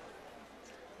clock.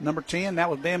 Number 10, that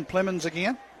was Ben Plemons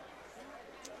again.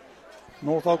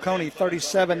 North Oconee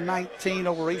 37-19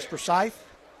 over East Forsyth.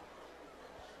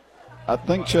 I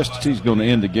think Chestatee's going to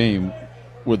end the game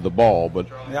with the ball, but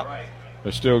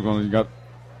they're still going to got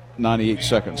 98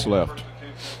 seconds left.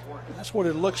 That's what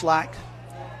it looks like.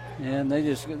 And they're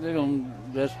going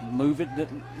to just move it,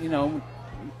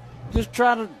 just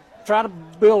try to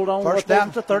build on. First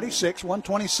down to 36,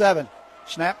 127.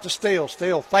 Snap to Steele.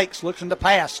 Steele fakes, looks into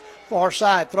pass. Far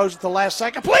side, throws it the last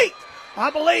second. Complete! I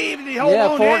believe he hold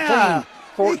on.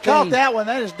 14. He caught that one.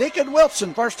 That is Deacon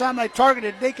Wilson. First time they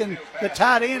targeted Deacon, the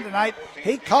tight end tonight.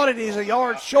 He caught it. He's a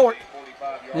yard short.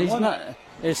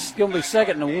 It's going to be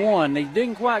 2nd and 1. He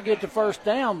didn't quite get the first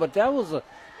down, but that was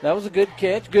a good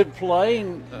catch, good play,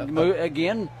 and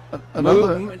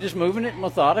just moving it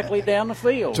methodically down the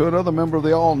field. To another member of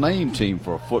the all-name team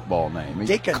for a football name.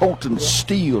 Deacon. Colton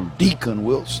Steele, Deacon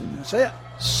Wilson. That's it.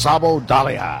 Sabo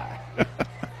Dalihai.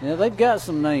 Yeah, they've got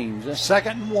some names.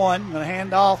 2nd and 1. Going to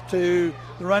hand off to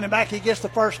the running back. He gets the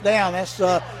first down. That's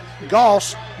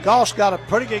Goss. Goss got a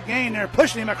pretty good gain there,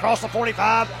 pushing him across the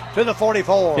 45 to the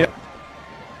 44. Yep.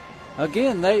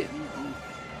 Again,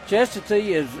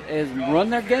 Chestatee has run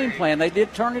their game plan. They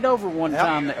did turn it over one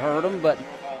time that hurt them, but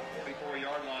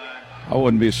I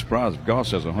wouldn't be surprised if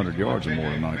Goss has 100 yards or more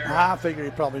tonight. I figure he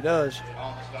probably does.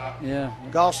 Yeah.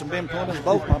 Goss and Ben Clemens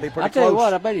both might be pretty close. I tell you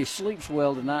what, I bet he sleeps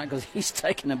well tonight because he's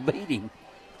taking a beating.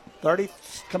 30,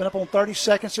 coming up on 30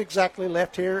 seconds exactly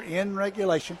left here in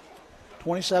regulation.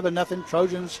 27-0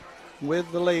 Trojans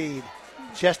with the lead.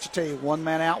 Chestatee, one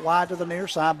man out wide to the near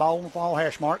side, ball on the fall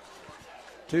hash mark.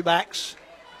 Two backs,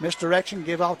 misdirection,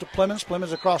 give off to Clemens.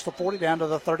 Clemens across the 40 down to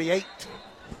the 38.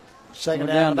 Second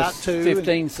down about 2.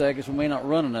 15 seconds. We may not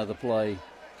run another play.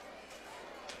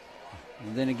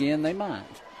 And then again, they might.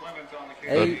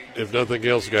 If nothing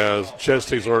else, guys,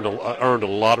 Chestatee's earned a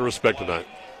lot of respect tonight.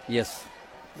 Yes.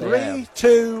 3,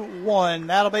 2, 1.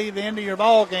 That'll be the end of your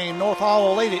ball game. North Hall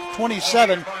will lead it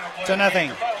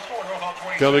 27-0.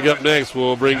 Coming up next,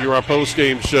 we'll bring you our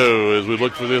post-game show as we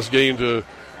look for this game to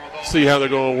see how they're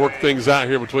going to work things out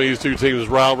here between these two teams'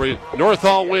 rivalry. North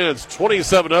Hall wins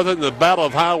 27-0 in the Battle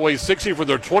of Highway 60 for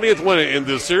their 20th win in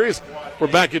this series. We're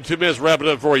back in 2 minutes, wrapping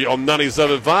up for you on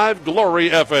 97.5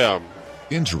 Glory FM.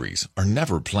 Injuries are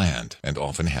never planned and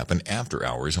often happen after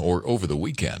hours or over the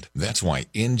weekend. That's why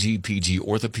NGPG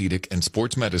Orthopedic and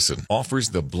Sports Medicine offers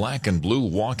the Black and Blue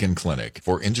Walk-In Clinic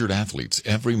for injured athletes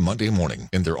every Monday morning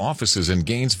in their offices in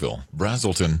Gainesville,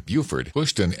 Brazelton, Buford,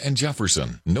 Houston, and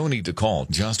Jefferson. No need to call.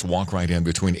 Just walk right in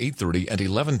between 8:30 and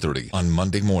 11:30 on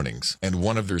Monday mornings. And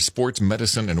one of their sports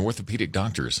medicine and orthopedic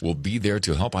doctors will be there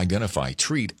to help identify,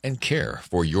 treat, and care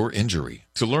for your injury.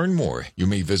 To learn more, you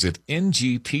may visit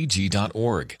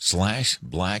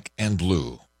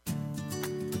ngpg.org/blackandblue.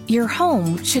 Your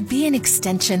home should be an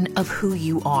extension of who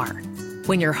you are.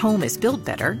 When your home is built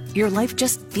better, your life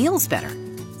just feels better.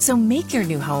 So make your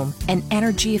new home an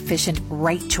energy-efficient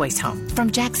Right Choice home from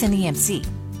Jackson EMC.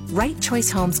 Right Choice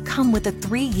homes come with a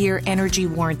 3-year energy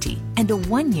warranty and a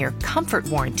 1-year comfort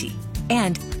warranty.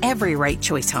 And every Right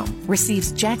Choice home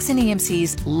receives Jackson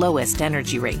EMC's lowest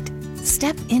energy rate.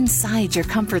 Step inside your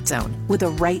comfort zone with a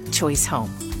Right Choice home,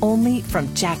 only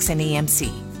from Jackson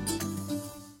EMC.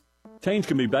 Change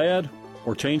can be bad,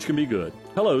 or change can be good.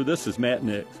 Hello, this is Matt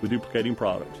Nix with Duplicating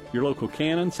Products, your local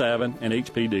Canon, Savin, and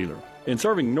HP dealer. In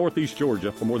serving Northeast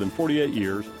Georgia for more than 48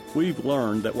 years, we've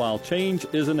learned that while change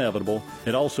is inevitable,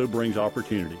 it also brings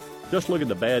opportunity. Just look at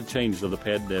the bad changes of the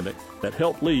pandemic that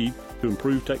helped lead to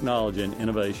improved technology and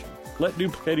innovation. Let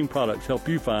Duplicating Products help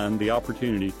you find the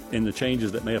opportunity in the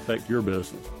changes that may affect your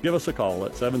business. Give us a call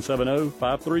at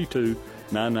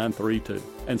 770-532-9932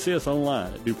 and see us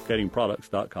online at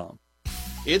duplicatingproducts.com.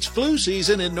 It's flu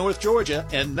season in North Georgia,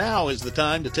 and now is the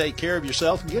time to take care of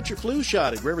yourself and get your flu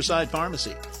shot at Riverside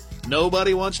Pharmacy.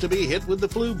 Nobody wants to be hit with the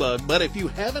flu bug, but if you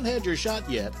haven't had your shot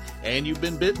yet and you've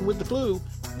been bitten with the flu,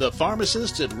 the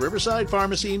pharmacists at Riverside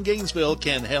Pharmacy in Gainesville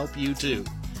can help you too.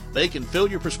 They can fill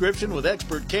your prescription with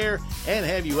expert care and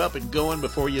have you up and going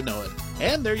before you know it.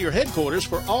 And they're your headquarters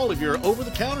for all of your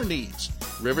over-the-counter needs.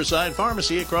 Riverside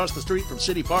Pharmacy across the street from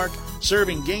City Park,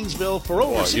 serving Gainesville for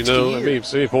over 60 years. How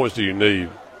many points do you need?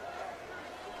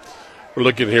 We're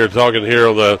talking here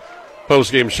on the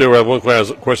post-game show. I have one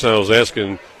question I was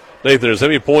asking Nathan is how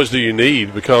many points do you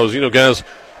need? Because, guys,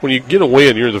 when you get a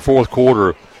win, you're in the fourth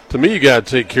quarter. To me, you got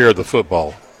to take care of the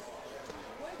football.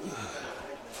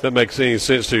 That makes any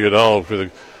sense to you at all?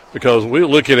 Because we're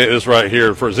looking at this right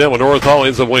here. For example, North Hall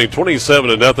ends up winning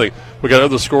 27-0. We got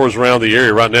other scores around the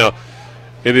area right now.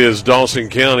 It is Dawson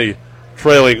County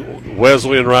trailing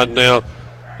Wesleyan right now.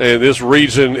 And this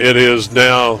region, it is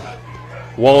now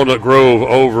Walnut Grove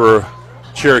over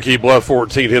Cherokee Bluff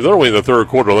 14. They're only in the third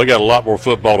quarter. They got a lot more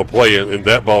football to play in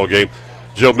that ball game.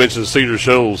 Joe mentioned Cedar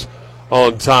Shoals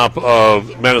on top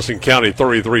of Madison County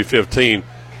 33-15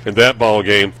 in that ball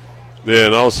game.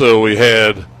 Then also we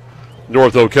had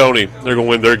North Oconee. They're going to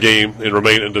win their game and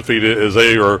remain undefeated as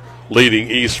they are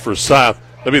leading East Forsyth.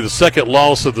 That'll be the second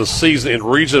loss of the season in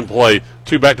region play.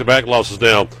 2 back-to-back losses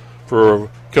now for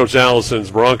Coach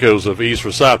Allison's Broncos of East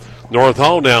Forsyth. North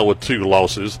Hall now with 2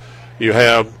 losses. You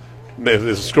have, if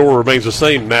the score remains the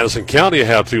same, Madison County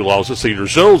have 2 losses. Cedar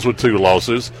Shoals with 2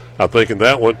 losses, I think, in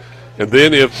that one. And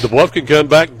then if the Bluff can come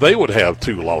back, they would have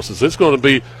 2 losses. It's going to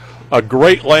be a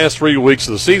great last 3 weeks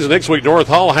of the season. Next week, North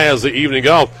Hall has the evening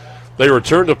off. They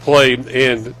return to play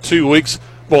in 2 weeks.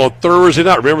 Well, on Thursday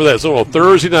night, remember that. So on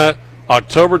Thursday night,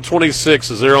 October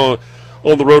 26th, as they're on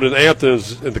the road in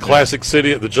Athens in the Classic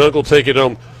City at the Jungle, taking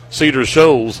on Cedar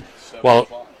Shoals.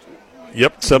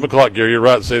 Yep, 7 o'clock, Gary, you're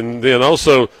right. And then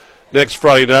also next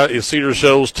Friday night is Cedar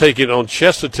Shoals taking on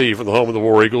Chestatee from the home of the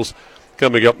War Eagles.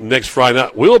 Coming up next Friday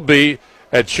night will be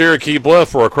at Cherokee Bluff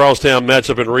for a crosstown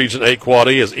matchup in Region 8 Quad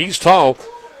E as East Hall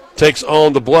takes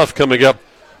on the Bluff coming up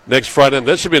next Friday. And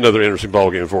that should be another interesting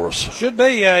ball game for us. Should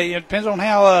be. It depends on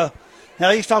how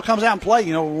East Hall comes out and play.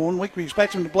 You know, one week we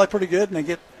expect them to play pretty good, and they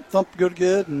get thumped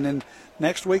good, and then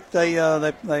next week they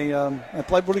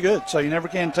play pretty good. So you never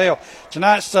can tell.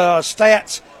 Tonight's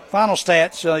final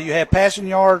stats. You have passing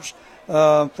yards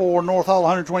for North Hall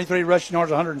 123, rushing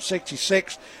yards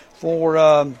 166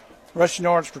 for. Rushing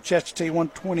yards for Chestatee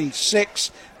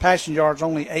 126, passing yards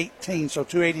only 18, so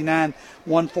 289,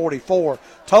 144.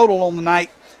 Total on the night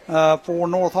for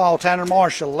North Hall, Tanner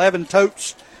Marsh 11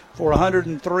 totes for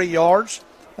 103 yards.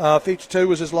 52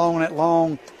 was his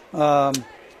long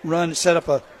run that set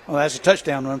up that's a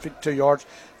touchdown run, 52 yards.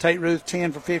 Tate Ruth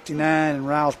 10 for 59 and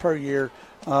Riles per year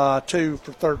 2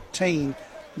 for 13.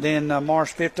 Then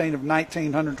Marsh 15 of 19,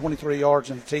 123 yards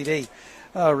and a TD.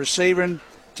 Receiving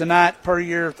tonight, per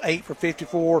year, 8 for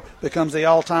 54, becomes the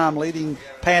all-time leading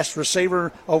pass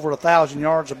receiver, over 1,000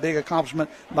 yards, a big accomplishment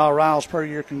by Riles per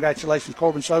year. Congratulations,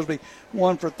 Corbin Sosby,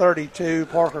 1 for 32,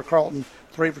 Parker Carlton,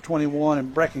 3 for 21,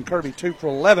 and Brecken Kirby, 2 for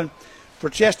 11. For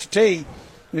Chestatee,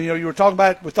 you know, you were talking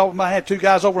about, we thought we might have 2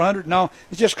 guys over 100. No,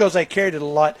 it's just because they carried it a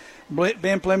lot.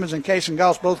 Ben Plemons and Casey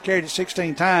Goss both carried it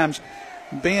 16 times.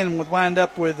 Ben would wind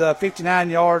up with 59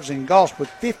 yards and Goss with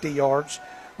 50 yards.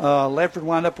 Ledford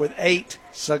wound up with 8,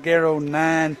 Salguero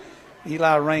 9,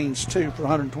 Eli Raines 2 for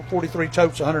 143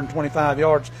 totes, 125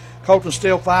 yards. Colton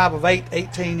Steele 5 of 8,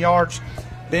 18 yards.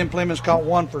 Ben Plemons caught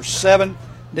 1 for 7.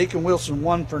 Deacon Wilson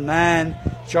 1 for 9.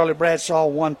 Charlie Bradshaw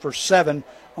 1 for 7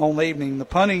 on the evening. The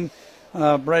punting,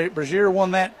 Brazier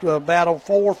won that battle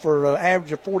 4 for an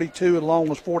average of 42, and long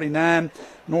was 49.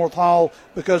 North Hall,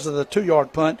 because of the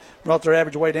 2-yard punt, brought their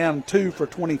average way down. 2 for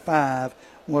 25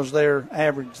 was their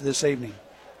average this evening.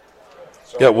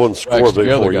 Got one score big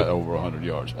for you. Got over 100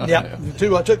 yards. Yeah,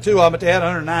 I took 2 of them, but they had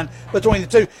 109 between the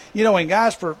two. You know, and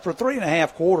guys, for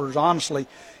 3.5 quarters, honestly,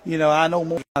 you know, I know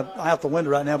more out the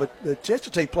window right now, but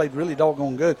Chestatee played really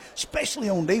doggone good, especially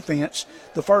on defense,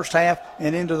 the first half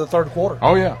and into the third quarter.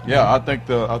 Oh yeah. I think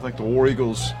the War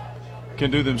Eagles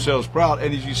can do themselves proud.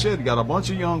 And as you said, you got a bunch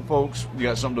of young folks. You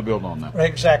got something to build on now.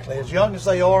 Exactly. As young as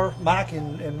they are, Mike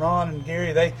and Ron and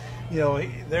Gary,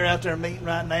 they're out there meeting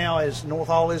right now as North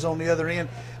Hall is on the other end.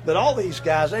 But all these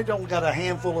guys, they've only got a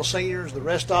handful of seniors. The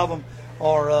rest of them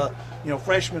are,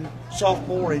 freshmen,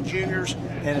 sophomore, and juniors.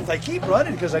 And if they keep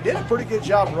running, because they did a pretty good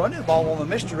job running the ball on the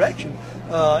misdirection,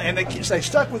 and they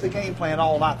stuck with the game plan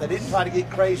all night. They didn't try to get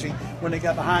crazy when they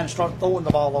got behind and started throwing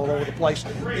the ball all over the place.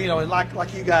 You know, and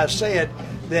like you guys said,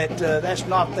 that's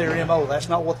not their MO. That's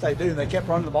not what they do. They kept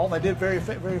running the ball. And they did very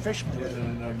efficiently.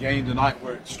 In a game tonight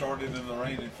where it started in the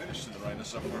rain and finished in the rain,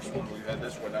 that's the first one we've had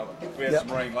this way. Now, we had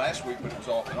some rain last week, but it was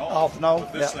off and on. Off and on.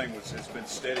 But this thing it's been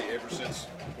steady ever since,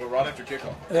 right after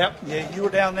kickoff. Yep. Yeah, you were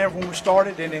down there when we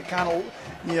started, and it kind of,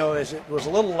 as it was a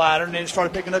little lighter, and then it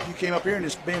started picking up. You came up here, and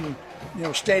it's been,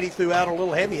 steady throughout, a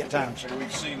little heavy at times. And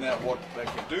we've seen that what they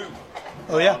can do.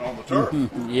 Oh yeah, on the turf.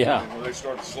 Yeah. When they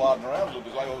started sliding around a little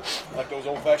bit, like those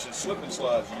old-fashioned slipping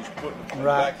slides you used to put in the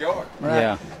right. backyard. Right.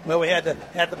 Yeah. Well, we had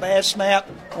the bad snap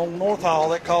on North Hall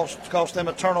that cost them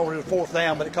a turnover to 4th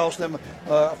down, but it cost them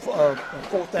a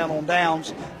 4th down on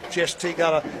downs. Chestatee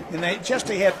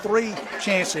Chestatee had 3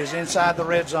 chances inside the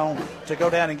red zone to go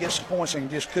down and get some points, and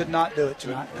just could not do it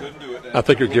tonight. Couldn't do it. I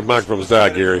think your microphone's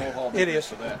died, Gary. It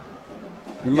is.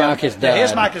 Your mic has died.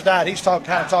 His mic has died. He's kind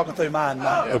of talking through mine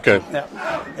now. Okay.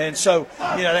 Yeah. And so,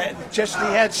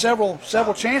 Chestatee had several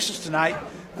chances tonight,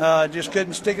 just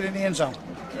couldn't stick it in the end zone.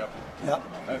 Yep.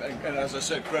 And as I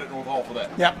said, credit North Hall for that.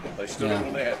 Yep. They stood it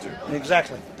when they had to.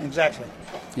 Exactly.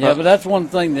 Yeah, but that's one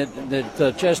thing that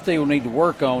Chestatee will need to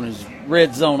work on is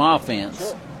red zone offense.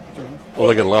 Sure. Well,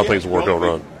 they got a lot of things to work on,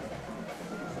 Ron.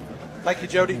 Thank you,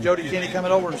 Jody. Jody Kenny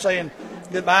coming over and saying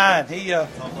goodbye, and he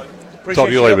appreciates talk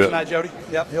to you your help later tonight, Jody.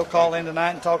 Yep, he'll call in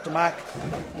tonight and talk to Mike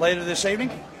later this evening.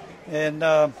 And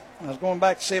I was going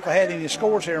back to see if I had any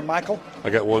scores here, Michael. I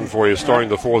got one for you. Starting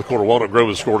the fourth quarter, Walnut Grove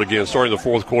has scored again. Starting the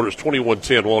fourth quarter, it's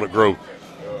 21-10 Walnut Grove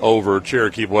over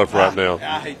Cherokee Bluff right now.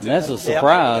 That's a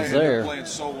surprise there. They're playing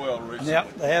so well, Rich.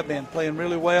 Yep, they have been playing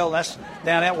really well. That's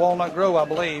down at Walnut Grove, I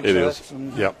believe. It is.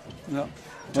 Yep.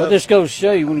 Well, this goes to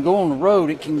show you when you go on the road,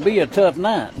 it can be a tough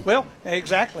night. Well,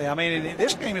 exactly. I mean,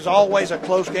 this game is always a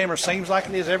close game, or seems like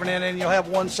it is. Every now and then you'll have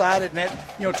one-sided, and that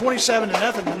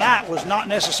 27-0 tonight was not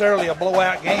necessarily a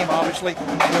blowout game. Obviously,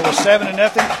 it was 7-0,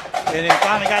 and it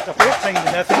finally got to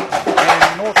 14-0.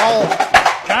 And North Hall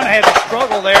kind of had to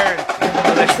struggle there.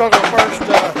 And they struggled the first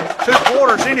 2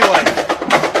 quarters anyway.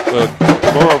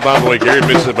 Tomorrow, by the way, Gary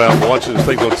mentioned about watching these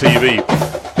things on TV.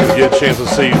 We get a chance to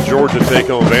see Georgia take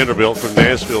on Vanderbilt from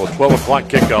Nashville, 12 o'clock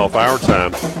kickoff our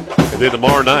time. And then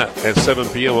tomorrow night at 7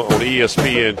 p.m. on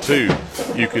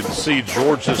ESPN2, you can see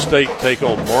Georgia State take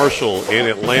on Marshall in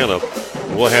Atlanta.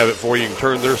 We'll have it for you. You can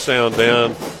turn their sound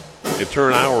down and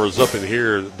turn ours up in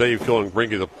here. Dave Cohen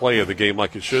bring you the play of the game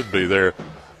like it should be there.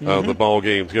 The ball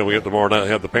game's going up tomorrow night.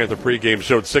 Have the Panther pregame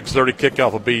show at 6:30.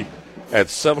 Kickoff will be at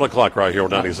 7 o'clock right here on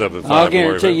 97.5. I'll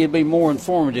guarantee you it'll be more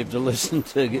informative to listen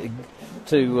to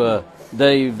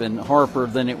Dave and Harper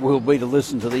than it will be to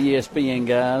listen to the ESPN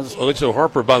guys. Well, so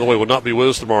Harper, by the way, will not be with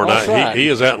us tomorrow night. Right. He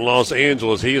is out in Los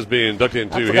Angeles. He is being inducted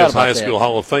into his high school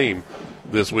Hall of Fame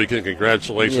this weekend.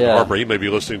 Congratulations to Harper. He may be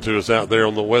listening to us out there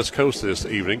on the West Coast this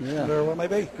evening. Yeah, very well may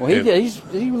be. Well,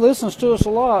 he listens to us a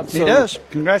lot. So. He does.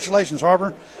 Congratulations,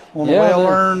 Harper, on the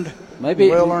well-earned if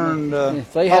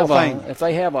they Hall have of Fame. If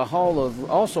they have a Hall of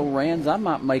also rans, I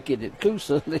might make it at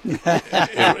Coosa.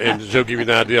 and Joe, give you an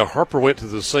idea, Harper went to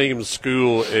the same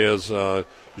school as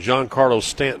Giancarlo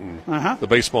Stanton, the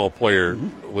baseball player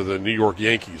with the New York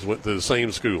Yankees, went to the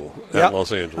same school at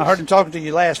Los Angeles. I heard him talking to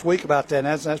you last week about that,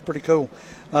 and that's pretty cool.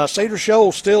 Cedar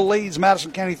Shoals still leads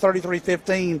Madison County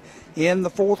 33-15 in the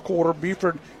fourth quarter.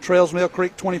 Buford trails Mill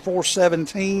Creek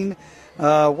 24-17.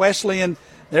 Wesleyan,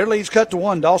 their lead's cut to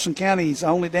 1. Dawson County's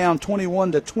only down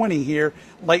 21-20 here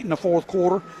late in the fourth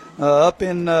quarter. Up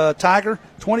in Tiger,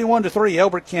 21-3,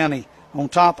 Elbert County on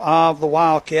top of the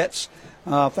Wildcats.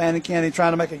 Fannin County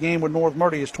trying to make a game with North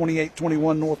Murray is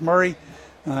 28-21 North Murray.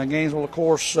 Gainesville, of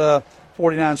course,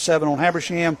 49-7 on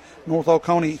Habersham. North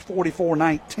Oconee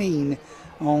 44-19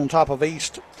 on top of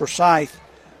East Forsyth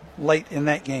late in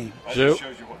that game. That just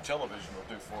shows you what television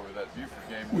will do for you, that Buford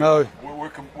game.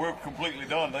 We're completely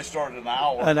done. They started an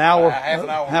hour. Half an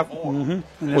hour before. And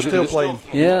they're still playing.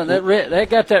 Yeah, they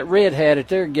got that red hat at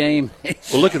their game.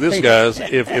 Well, look at this, guys.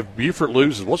 If Buford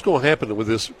loses, what's going to happen with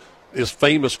this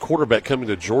famous quarterback coming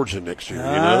to Georgia next year?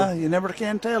 You never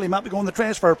can tell. He might be going to the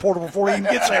transfer portal before he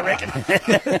even gets there, I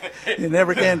reckon. You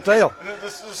never can tell.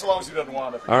 Just as long as he doesn't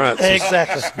wind up. All right.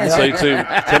 Exactly. Stay tuned.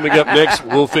 Coming up next,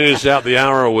 we'll finish out the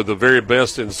hour with the very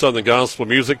best in Southern gospel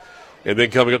music. And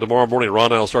then coming up tomorrow morning, Ron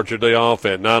and I will start your day off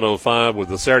at 9:05 with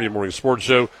the Saturday morning sports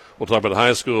show. We'll talk about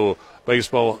high school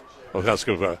baseball.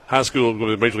 High school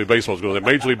Major League Baseball is going to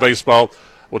Major League Baseball.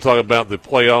 We'll talk about the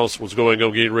playoffs, what's going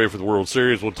on, getting ready for the World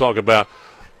Series. We'll talk about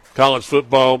college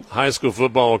football, high school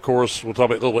football, of course. We'll talk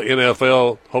about a little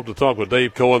NFL. Hope to talk with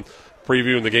Dave Cohen,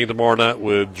 previewing the game tomorrow night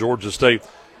with Georgia State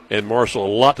and Marshall. A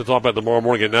lot to talk about tomorrow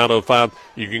morning at 9:05.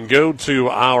 You can go to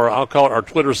our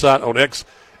Twitter site on X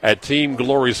at Team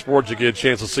Glory Sports. You get a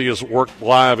chance to see us work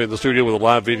live in the studio with a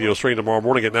live video stream tomorrow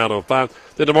morning at 9:05.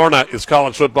 Then tomorrow night is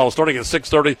college football starting at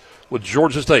 6:30 with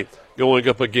Georgia State going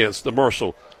up against the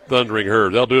Marshall Thundering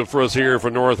Herd. They'll do it for us here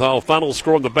for North Hall. Final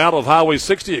score in the Battle of Highway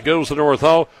 60. It goes to North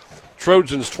Hall.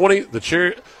 Trojans 20. The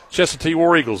Chestatee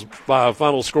War Eagles by a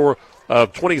final score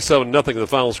of 27-0. The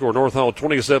final score. North Hall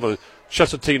 27.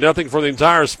 Chestatee nothing for the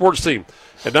entire sports team.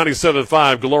 At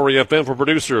 97.5 Glory FM for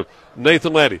producer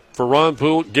Nathan Laddie. For Ron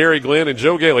Poole, Gary Glenn, and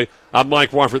Joe Gailey, I'm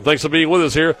Mike Warford. Thanks for being with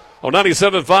us here on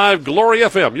 97.5 Glory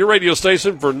FM, your radio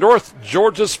station for North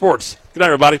Georgia sports. Good night,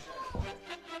 everybody.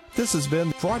 This has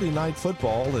been Friday Night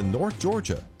Football in North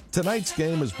Georgia. Tonight's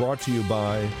game is brought to you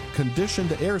by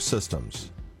Conditioned Air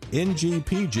Systems,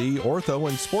 NGPG Ortho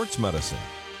and Sports Medicine,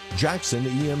 Jackson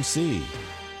EMC,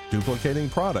 Duplicating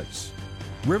Products,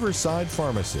 Riverside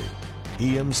Pharmacy,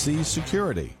 EMC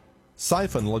Security,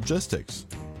 Siphon Logistics,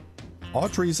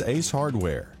 Autry's Ace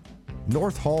Hardware,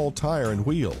 North Hall Tire and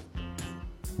Wheel,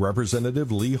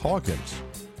 Representative Lee Hawkins,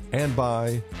 and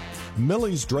by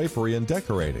Millie's Drapery and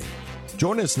Decorating.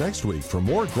 Join us next week for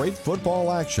more great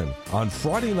football action on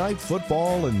Friday Night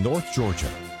Football in North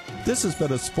Georgia. This has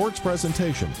been a sports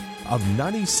presentation of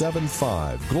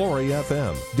 97.5 Glory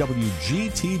FM,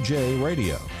 WGTJ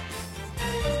Radio.